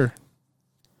 Yes, sir.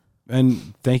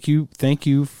 And thank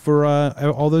you for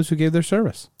all those who gave their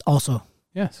service. Also.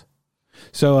 Yes.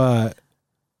 So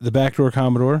the Backdoor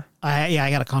Commodore. I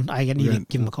need to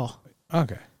give him a call.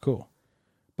 Okay, cool.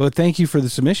 But thank you for the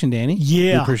submission, Danny.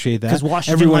 Yeah. We appreciate that. Because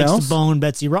Washington Everyone likes else? to bone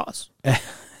Betsy Ross.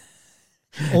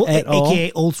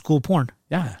 AKA old school porn.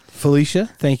 Yeah. Felicia,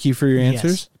 thank you for your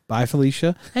answers. Yes. Bye,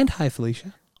 Felicia. And hi,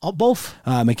 Felicia. Both.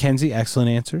 Mackenzie, excellent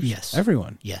answers. Yes.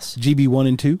 Everyone. Yes. GB 1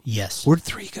 and 2. Yes. Where'd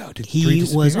 3 go? Did 3 He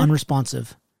disappear? was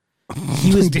unresponsive.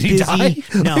 He was Did busy. he die?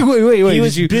 No. Wait. He Did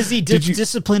was you- busy did you-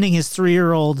 disciplining his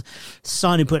 3-year-old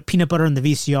son who put peanut butter in the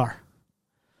VCR.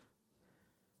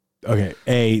 Okay.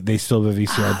 A, they still have a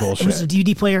VCR bullshit. It was a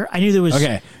DVD player. I knew there was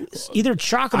Okay. either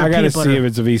chocolate or I gotta peanut butter. see if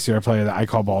it's a VCR player that I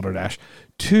call Balderdash.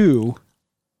 2,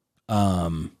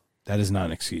 that is not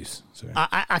an excuse. Sorry.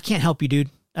 I can't help you, dude.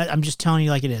 I'm just telling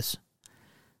you like it is.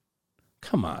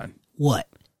 Come on. What?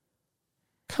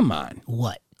 Come on.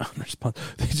 What?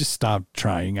 Unresponsive. They just stopped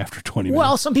trying after 20 minutes.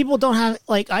 Well, some people don't have,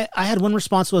 like, I had one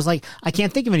response was like, I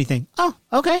can't think of anything. Oh,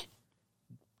 okay.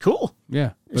 Cool.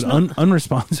 Yeah. But There's no-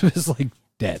 unresponsive is like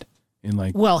dead in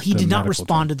like. Well, he the did not medical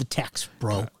respond to the text,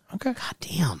 bro. Okay. God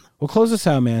damn. We'll close this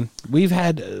out, man. We've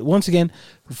had, once again,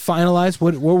 finalized.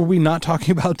 What were we not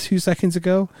talking about 2 seconds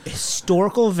ago?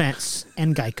 Historical events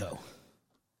and Geico.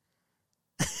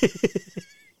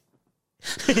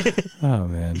 Oh,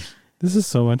 man. This is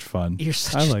so much fun. You're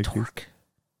such I a like dork. these.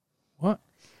 What?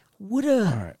 What All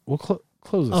right. We'll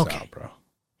close this Okay. out, bro.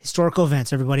 historical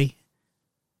events, everybody.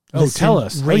 Oh, tell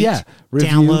us. Rate, yeah. Review.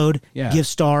 download, Yeah. give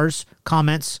stars,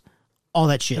 comments, all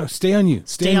that shit. No, stay on you.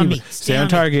 Stay on you. me. Stay on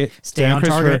target. Stay on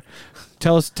Christopher. target.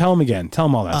 Tell them again. Tell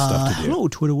them all that stuff to do. Hello,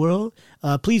 Twitter world.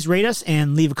 Please rate us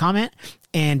and leave a comment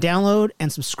and download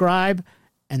and subscribe.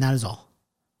 And that is all.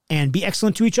 And be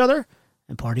excellent to each other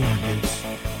and party on, dudes.